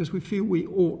ministry because we feel we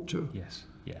ought to. Yes,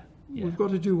 yeah. Yeah. We've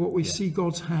got to do what we see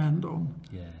God's hand on,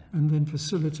 and then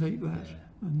facilitate that,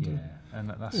 and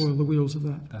that's, oil the wheels of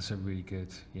that. That's a really good,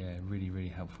 really, really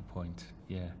helpful point.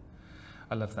 Yeah,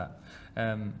 I love that.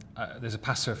 There's a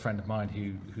pastor, a friend of mine,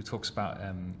 who talks about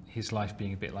his life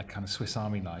being a bit like kind of Swiss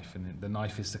Army knife, and the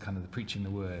knife is the kind of the preaching the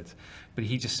word, but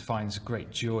he just finds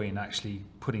great joy in actually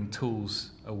putting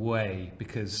tools away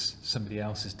because somebody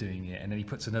else is doing it, and then he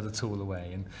puts another tool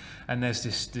away, and there's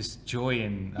this joy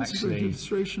in That's actually. a great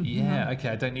illustration. Okay,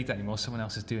 I don't need that anymore. Someone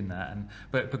else is doing that,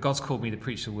 but God's called me to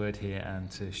preach the word here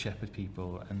and to shepherd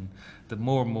people, and the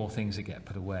more and more things that get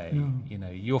put away,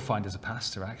 you'll find as a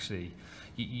pastor actually.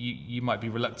 You might be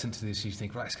reluctant to this. You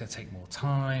think, right, it's going to take more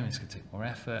time, it's going to take more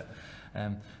effort.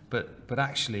 But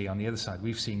actually, on the other side,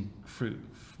 we've seen fruit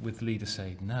with leaders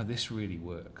say, no, this really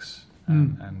works.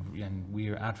 And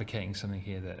we're advocating something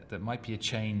here that might be a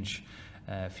change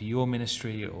for your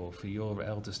ministry or for your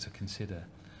elders to consider,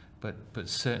 but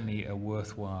certainly a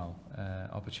worthwhile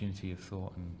opportunity of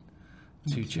thought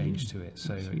and to change to it.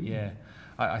 So,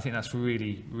 I think that's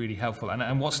really, really helpful.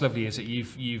 And what's lovely is that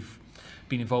you've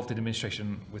been involved in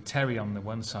administration with Terry on the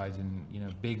one side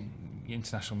in big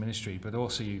international ministry, but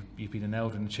also you've been an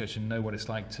elder in the church and know what it's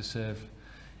like to serve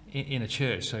in a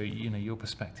church. So your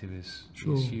perspective is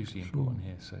hugely important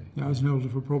here. So I was an elder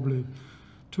for probably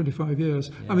 25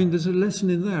 years. I mean, there's a lesson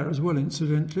in there as well,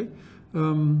 incidentally.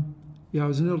 I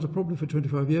was an elder probably for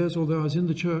 25 years, although I was in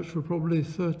the church for probably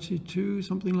 32,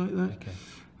 something like that.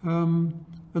 Okay.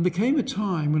 And there came a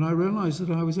time when I realised that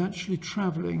I was actually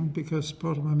travelling, because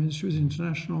part of my ministry was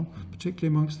international, particularly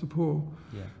amongst the poor.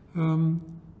 Yeah.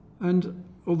 And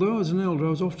although I was an elder, I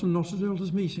was often not at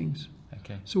elders' meetings.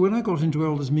 Okay. So when I got into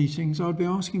elders' meetings, I'd be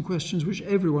asking questions which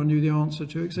everyone knew the answer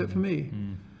to except for me.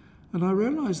 And I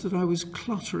realised that I was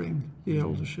cluttering the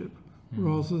eldership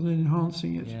rather than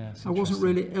enhancing it. Yeah, I wasn't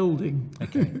really elding.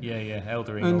 Okay.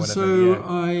 Eldering and or whatever. So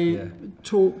I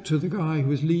talked to the guy who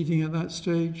was leading at that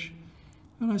stage.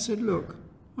 And I said, look,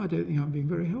 I don't think I'm being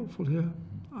very helpful here.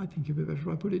 I think it'd be better if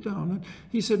I put it down. And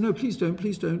he said, no, please don't.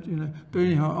 But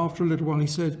anyhow, after a little while, he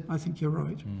said, I think you're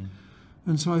right.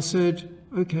 And so I said,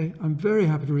 okay, I'm very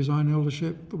happy to resign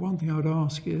eldership. The one thing I would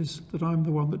ask is that I'm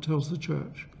the one that tells the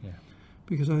church. Yeah.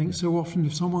 Because I think so often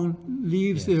if someone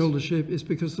leaves the eldership, it's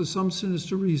because there's some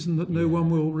sinister reason that no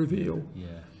one will reveal. Yeah.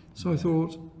 So I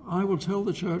thought, I will tell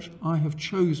the church I have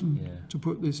chosen to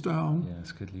put this down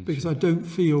that's good leadership. Because I don't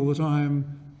feel that I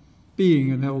am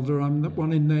being an elder. I'm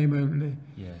one in name only.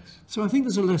 Yes. So I think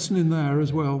there's a lesson in there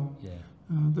as well. Yeah.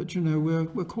 That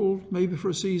we're called maybe for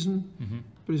a season,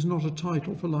 but it's not a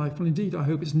title for life. Well, indeed, I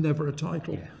hope it's never a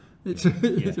title. Yeah. It's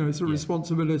it's a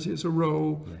responsibility. It's a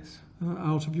role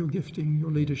out of your gifting,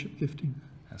 your leadership gifting.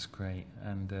 That's great.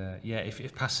 And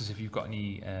if pastors, if you've got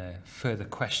any further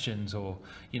questions, or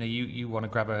you want to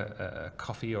grab a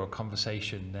coffee or a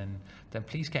conversation, then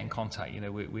please get in contact.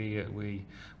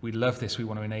 We love this. We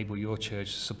want to enable your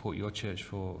church, support your church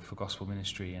for gospel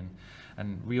ministry,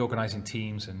 and reorganizing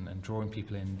teams and drawing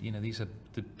people in. These are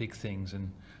the big things.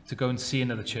 And to go and see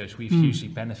another church, we've hugely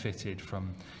benefited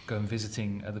from going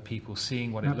visiting other people,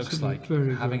 seeing what it looks like,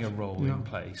 having a role in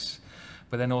place.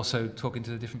 But then also talking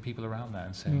to the different people around there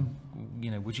and saying,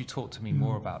 would you talk to me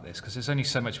more about this? Because there's only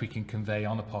so much we can convey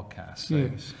on a podcast.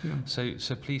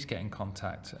 So please get in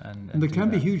contact. And there can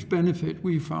be huge benefit,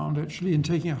 we found, actually, in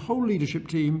taking a whole leadership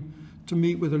team to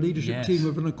meet with a leadership team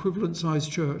of an equivalent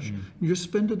sized church. You just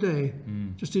spend a day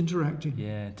just interacting.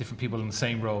 Yeah, different people in the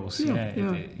same roles. You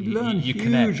learn you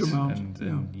connect, huge amount.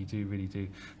 And you really do.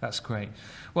 That's great.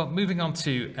 Well, moving on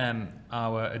to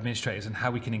our administrators and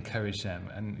how we can encourage them.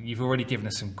 And you've already given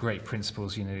us some great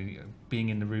principles, being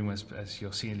in the room as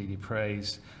your senior leader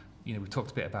prays. We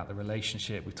talked a bit about the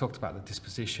relationship. We talked about the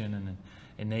disposition and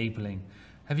enabling.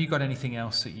 Have you got anything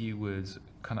else that you would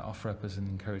kind of offer up as an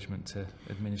encouragement to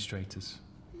administrators?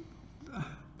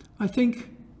 I think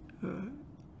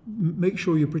make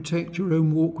sure you protect your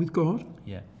own walk with God.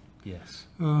 Yeah. Yes.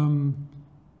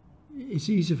 It's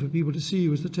easy for people to see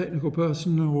you as the technical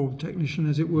person or technician,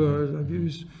 as it were, as I've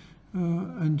used,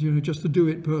 and just the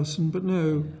do-it person. But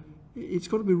no, it's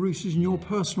got to be rooted in your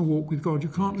personal walk with God. You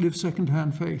can't live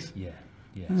second-hand faith. Yeah.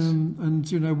 Yes.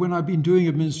 And when I've been doing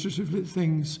administrative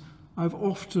things, I've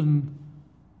often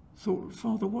thought,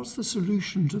 Father, what's the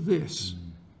solution to this?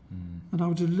 And I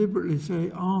would deliberately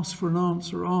say, ask for an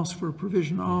answer, ask for a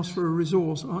provision, ask for a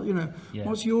resource.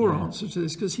 What's your answer to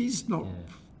this? Because he's not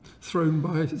thrown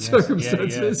by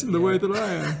circumstances in the way that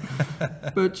I am.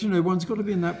 But, one's got to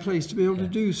be in that place to be able to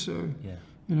do so.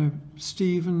 Yeah.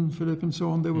 Stephen, Philip and so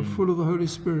on, they were full of the Holy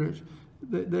Spirit.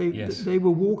 They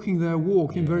were walking their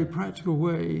walk in very practical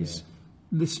ways,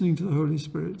 listening to the Holy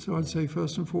Spirit. So I'd say,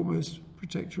 first and foremost,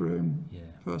 protect your own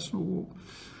personal walk.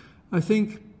 I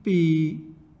think be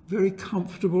very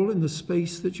comfortable in the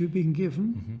space that you've been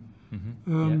given.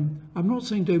 I'm not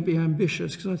saying don't be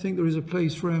ambitious, because I think there is a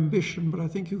place for ambition, but I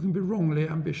think you can be wrongly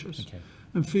ambitious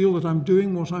and feel that I'm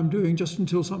doing what I'm doing just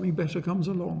until something better comes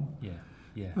along.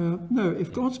 No,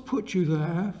 if God's put you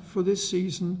there for this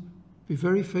season, be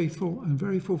very faithful and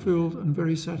very fulfilled and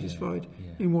very satisfied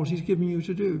in what he's given you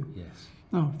to do.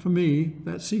 Now, for me,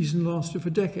 that season lasted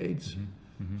for decades.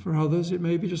 For others, it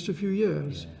may be just a few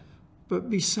years. But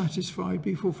be satisfied,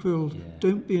 be fulfilled.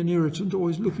 Don't be an irritant,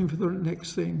 always looking for the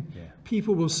next thing.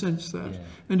 People will sense that.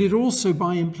 And it also,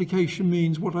 by implication,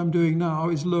 means what I'm doing now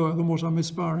is lower than what I'm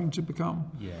aspiring to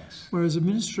become. Whereas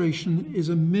administration is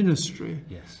a ministry.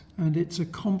 And it's a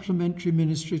complementary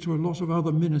ministry to a lot of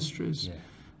other ministries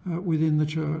within the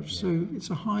church. So it's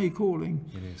a high calling.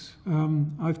 It is.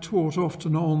 I've taught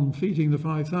often on feeding the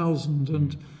 5,000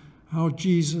 and how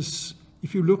Jesus...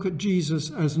 If you look at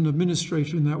Jesus as an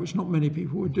administrator in that, which not many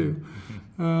people would do,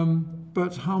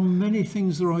 but how many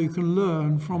things there are you can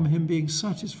learn from him being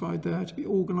satisfied there, to be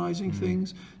organising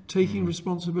things, taking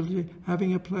responsibility,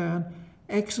 having a plan,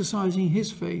 exercising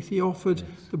his faith. He offered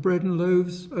the bread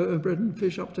and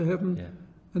fish up to heaven,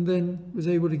 and then was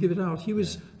able to give it out. He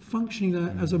was functioning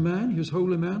there as a man. He was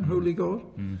holy man, holy God.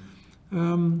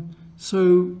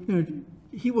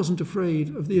 He wasn't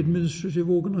afraid of the administrative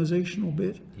organisational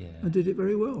bit and did it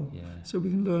very well. So we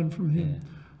can learn from him.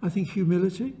 I think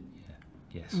humility,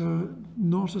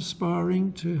 not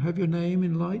aspiring to have your name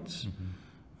in lights.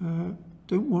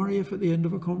 Don't worry if at the end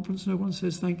of a conference no one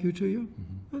says thank you to you.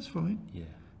 That's fine.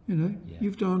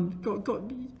 You've done,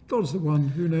 God's the one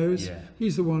who knows.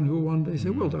 He's the one who will one day say,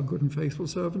 well done, good and faithful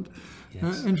servant.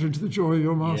 Enter into the joy of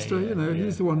your master.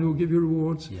 He's the one who will give you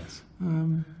rewards.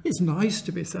 It's nice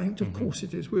to be thanked, of course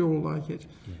it is. We all like it.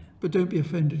 But don't be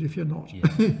offended if you're not.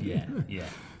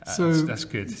 That's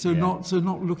good. So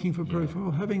not looking for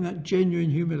profile, having that genuine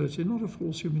humility, not a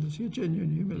false humility, a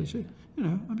genuine humility.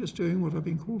 I'm just doing what I've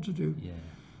been called to do.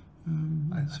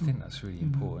 I think that's really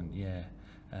important.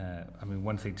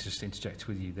 One thing to just interject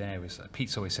with you there is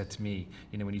Pete's always said to me,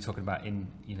 when you're talking about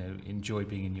enjoy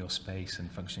being in your space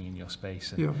and functioning in your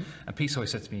space. And Pete's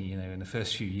always said to me, in the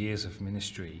first few years of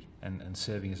ministry and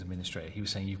serving as administrator, he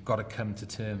was saying you've got to come to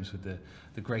terms with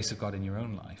the grace of God in your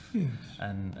own life.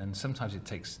 And sometimes it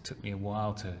took me a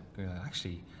while to go,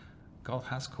 actually, God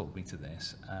has called me to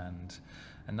this, and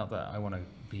not that I want to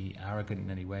be arrogant in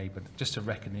any way, but just a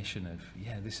recognition of,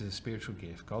 this is a spiritual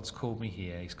gift. God's called me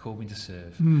here. He's called me to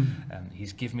serve. And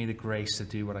he's given me the grace to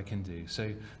do what I can do.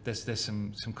 So there's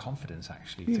some confidence,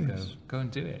 actually, to go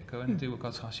and do it. Go and do what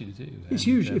God's asked you to do. It's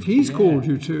huge. If he's called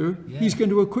you to, he's going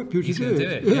to equip you to do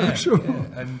it. Yeah, sure.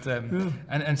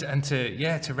 And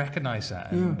to recognise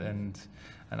that. And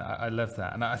I love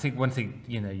that. And I think one thing,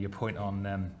 your point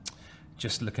on...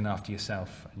 just looking after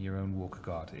yourself and your own walk of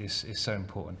God is so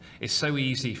important. It's so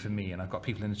easy for me, and I've got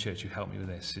people in the church who help me with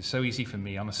this, it's so easy for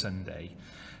me on a Sunday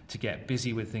to get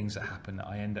busy with things that happen that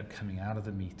I end up coming out of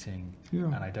the meeting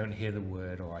and I don't hear the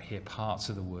word, or I hear parts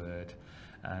of the word.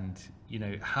 And,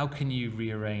 how can you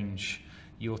rearrange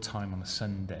your time on a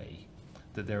Sunday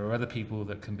that there are other people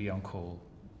that can be on call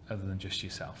other than just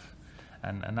yourself?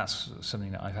 And that's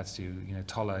something that I've had to do.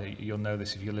 Tola, you'll know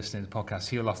this if you're listening to the podcast,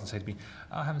 he'll often say to me,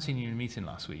 I haven't seen you in a meeting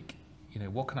last week.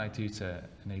 What can I do to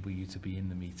enable you to be in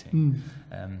the meeting?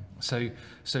 So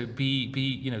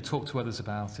be talk to others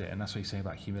about it. And that's what you say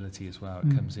about humility as well.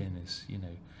 It comes in is,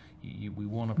 we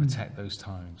want to protect those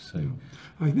times. So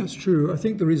I think that's true. I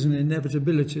think there is an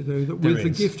inevitability, though, that with the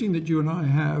gifting that you and I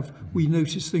have, we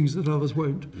notice things that others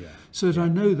won't. So that I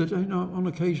know that on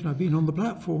occasion I've been on the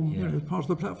platform, part of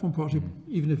the platform party,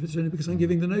 even if it's only because I'm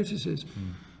giving the notices.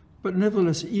 But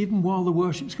nevertheless, even while the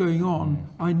worship's going on,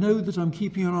 I know that I'm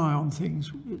keeping an eye on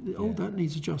things. Oh, that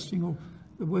needs adjusting, or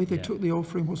the way they took the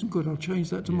offering wasn't good, I'll change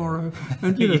that tomorrow.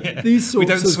 And, you know, these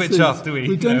sorts of things. We don't switch off, do we?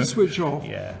 We don't switch off.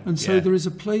 Yeah. And so there is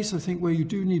a place, I think, where you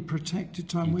do need protected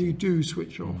time, where you do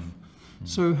switch off.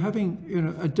 So having, you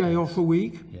know, a day off a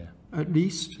week, at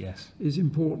least, is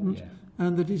important.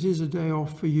 And that it is a day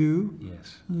off for you.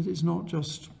 And that it's not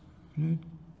just, you know,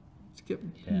 to get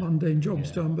mundane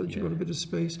jobs done, but you've got a bit of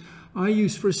space.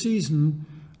 For a season,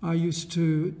 I used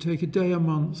to take a day a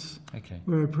month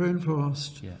where I pray and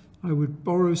fast. I would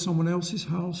borrow someone else's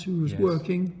house who was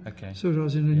working, so that I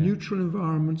was in a neutral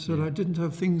environment, so that I didn't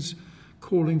have things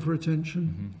calling for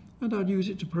attention. And I'd use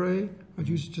it to pray, I'd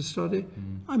use it to study.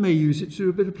 I may use it to do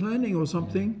a bit of planning or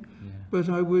something, but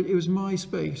it was my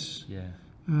space.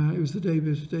 It was the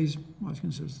days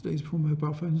before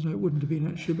mobile phones. No, it wouldn't have been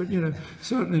actually, but you know,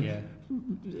 certainly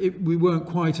we weren't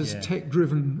quite as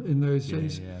tech-driven in those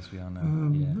days. As we are now.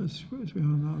 As we are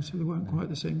now, so there weren't quite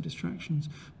the same distractions.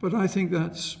 But I think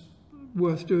that's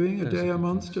worth doing, a day a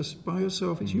month, just by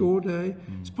yourself. It's your day.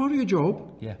 It's part of your job.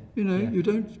 You know, you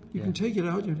can take it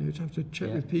out. You'd have to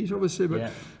check with Pete, obviously,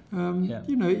 but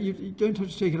you know, you don't have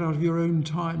to take it out of your own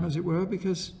time, as it were,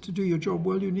 because to do your job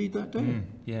well, you need that day.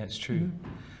 It's true.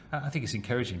 I think it's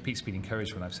encouraging. Pete's been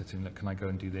encouraged when I've said to him, look, can I go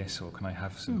and do this, or can I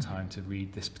have some time to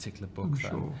read this particular book?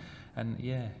 Sure. And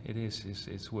it is.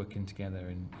 It's working together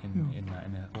in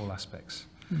all aspects.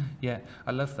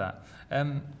 I love that.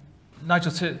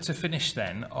 Nigel, to finish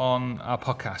then on our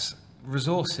podcast,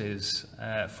 resources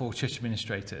for church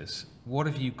administrators. What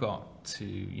have you got to,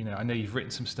 you know, I know you've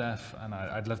written some stuff and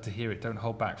I'd love to hear it. Don't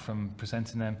hold back from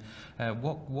presenting them.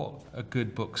 What are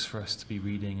good books for us to be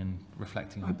reading and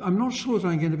reflecting on? I'm not sure that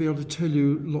I'm going to be able to tell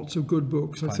you lots of good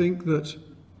books. Fine. I think that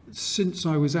since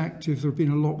I was active, there have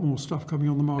been a lot more stuff coming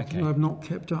on the market and I've not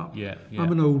kept up.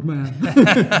 I'm an old man.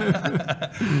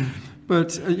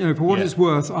 But, you know, for what it's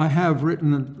worth, I have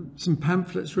written some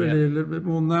pamphlets, really, a little bit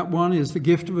more than that. One is The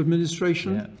Gift of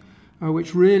Administration,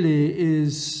 which really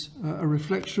is a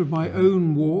reflection of my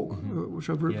own walk, which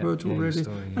I've referred to already.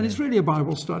 Story, and it's really a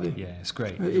Bible study. It's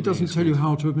great. It doesn't tell you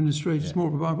how to administrate, it's more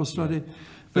of a Bible study.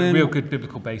 But a real good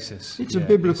biblical basis. It's a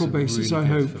biblical basis, really I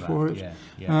hope, for it.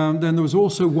 Then there was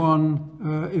also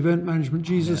one, Event Management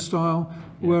Jesus Style,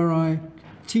 where I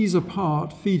tease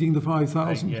apart feeding the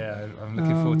 5,000. I'm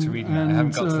looking forward to reading that. I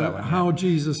haven't got to that one yet. How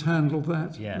Jesus handled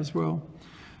that as well.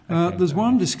 There's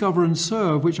one, Discover and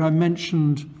Serve, which I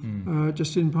mentioned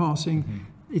just in passing.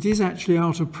 It is actually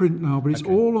out of print now, but it's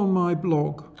all on my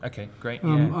blog. Okay, great.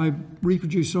 I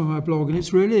reproduced it on my blog, and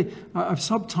it's really, I've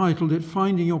subtitled it,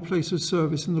 Finding Your Place of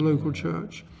Service in the Local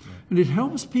Church. And it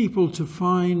helps people to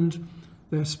find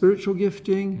their spiritual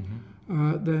gifting,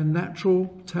 their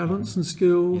natural talents and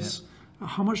skills,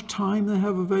 how much time they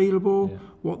have available,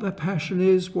 what their passion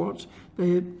is, what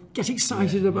they get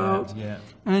excited about.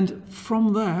 And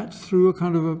from that, through a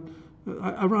kind of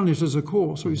I run it as a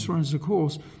course, or it's run as a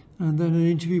course, and then an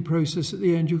interview process at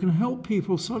the end, you can help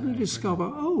people suddenly discover,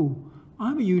 oh,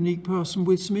 I'm a unique person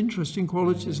with some interesting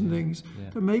qualities and things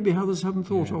that maybe others haven't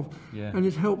thought of. And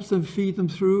it helps them feed them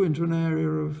through into an area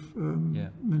of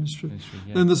ministry.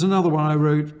 Then there's another one I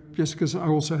wrote, just because I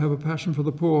also have a passion for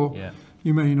the poor.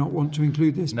 You may not want to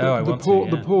include this, but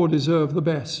the poor deserve the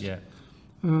best.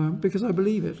 Because I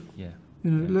believe it. You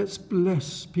know, let's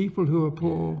bless people who are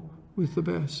poor with the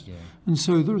best. And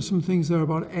so there are some things there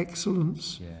about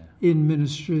excellence in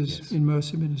ministries, in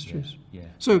mercy ministries.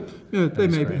 So they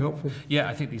may be helpful.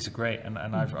 I think these are great, and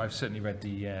I've certainly read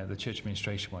the church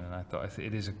administration one, and I thought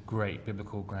it is a great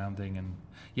biblical grounding. And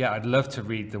I'd love to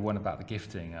read the one about the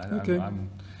gifting.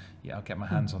 I'll get my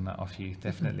hands on that off you,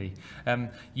 definitely.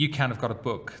 You have got a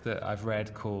book that I've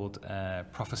read called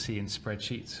Prophecy in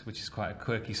Spreadsheets, which is quite a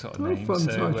quirky sort of name. Fun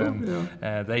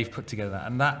title, they've put together that,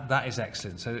 and that is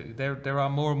excellent. So there are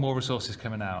more and more resources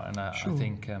coming out, and I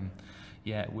think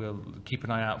we'll keep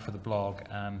an eye out for the blog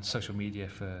and social media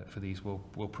for these.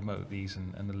 We'll promote these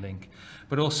and the link,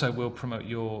 but also we'll promote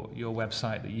your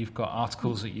website, that you've got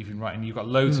articles that you've been writing. You've got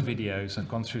loads of videos. I've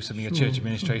gone through some of your church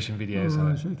administration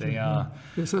videos. They are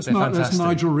that's fantastic. That's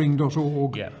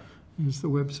nigelring.org. Is the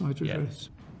website address.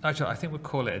 Nigel, I think we'll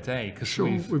call it a day, because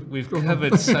we've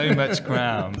covered so much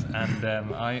ground,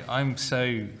 and I'm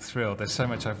so thrilled. There's so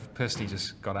much I've personally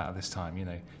just got out of this time. You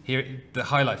know, here the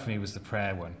highlight for me was the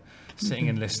prayer one. Sitting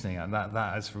and listening, and that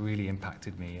has really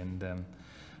impacted me, and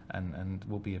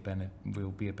will be a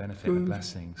benefit, a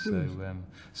blessing.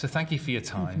 So thank you for your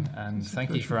time, and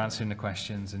thank you for answering the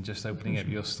questions and just opening up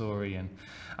your story. And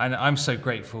I'm so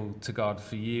grateful to God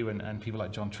for you and people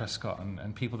like John Truscott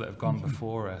and people that have gone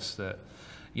before us, that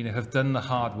have done the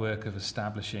hard work of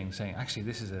establishing, saying, actually,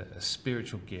 this is a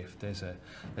spiritual gift. There's a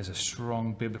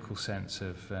strong biblical sense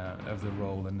of the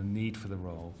role and the need for the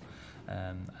role.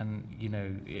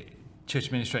 Church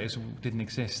administrators didn't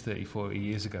exist 30, 40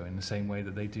 years ago in the same way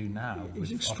that they do now.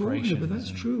 It's extraordinary, but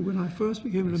that's true. When I first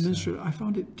became an administrator, I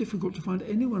found it difficult to find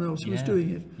anyone else who was doing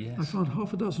it. Yes. I found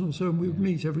half a dozen or so, and we would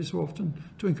meet every so often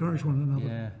to encourage one another.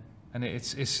 Yeah. And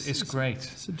it's great.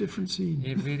 It's a different scene.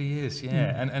 It really is,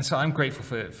 yeah. And so I'm grateful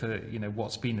for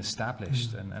what's been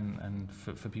established and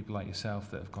for people like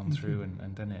yourself that have gone through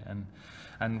and done it.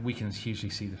 And we can hugely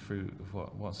see the fruit of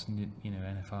what's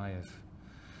NFI have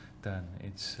done.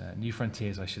 It's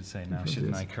Newfrontiers, I should say now,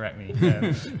 shouldn't I? Correct me.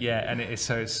 And it's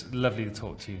lovely to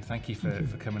talk to you. Thank you for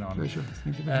coming on. Pleasure.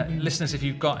 Thank you for having me. Listeners, if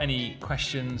you've got any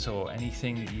questions or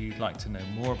anything that you'd like to know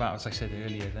more about, as I said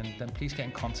earlier, then please get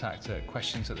in contact at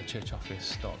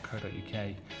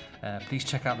questions@thechurchoffice.co.uk. Please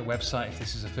check out the website if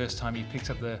this is the first time you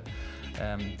picked up the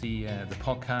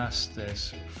podcast.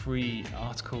 There's free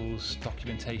articles,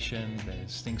 documentation,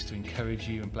 there's things to encourage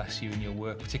you and bless you in your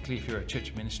work, particularly if you're a church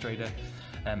administrator.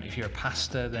 If you're a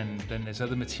pastor, then there's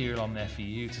other material on there for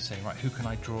you to say, right, who can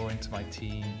I draw into my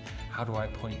team? How do I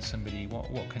appoint somebody?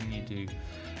 What can you do?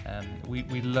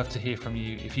 We'd love to hear from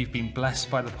you. If you've been blessed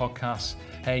by the podcast,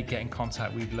 hey, get in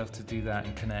contact. We'd love to do that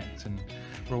and connect. And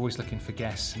we're always looking for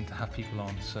guests and to have people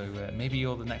on. So maybe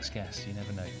you're the next guest. You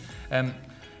never know.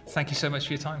 Thank you so much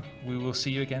for your time. We will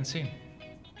see you again soon.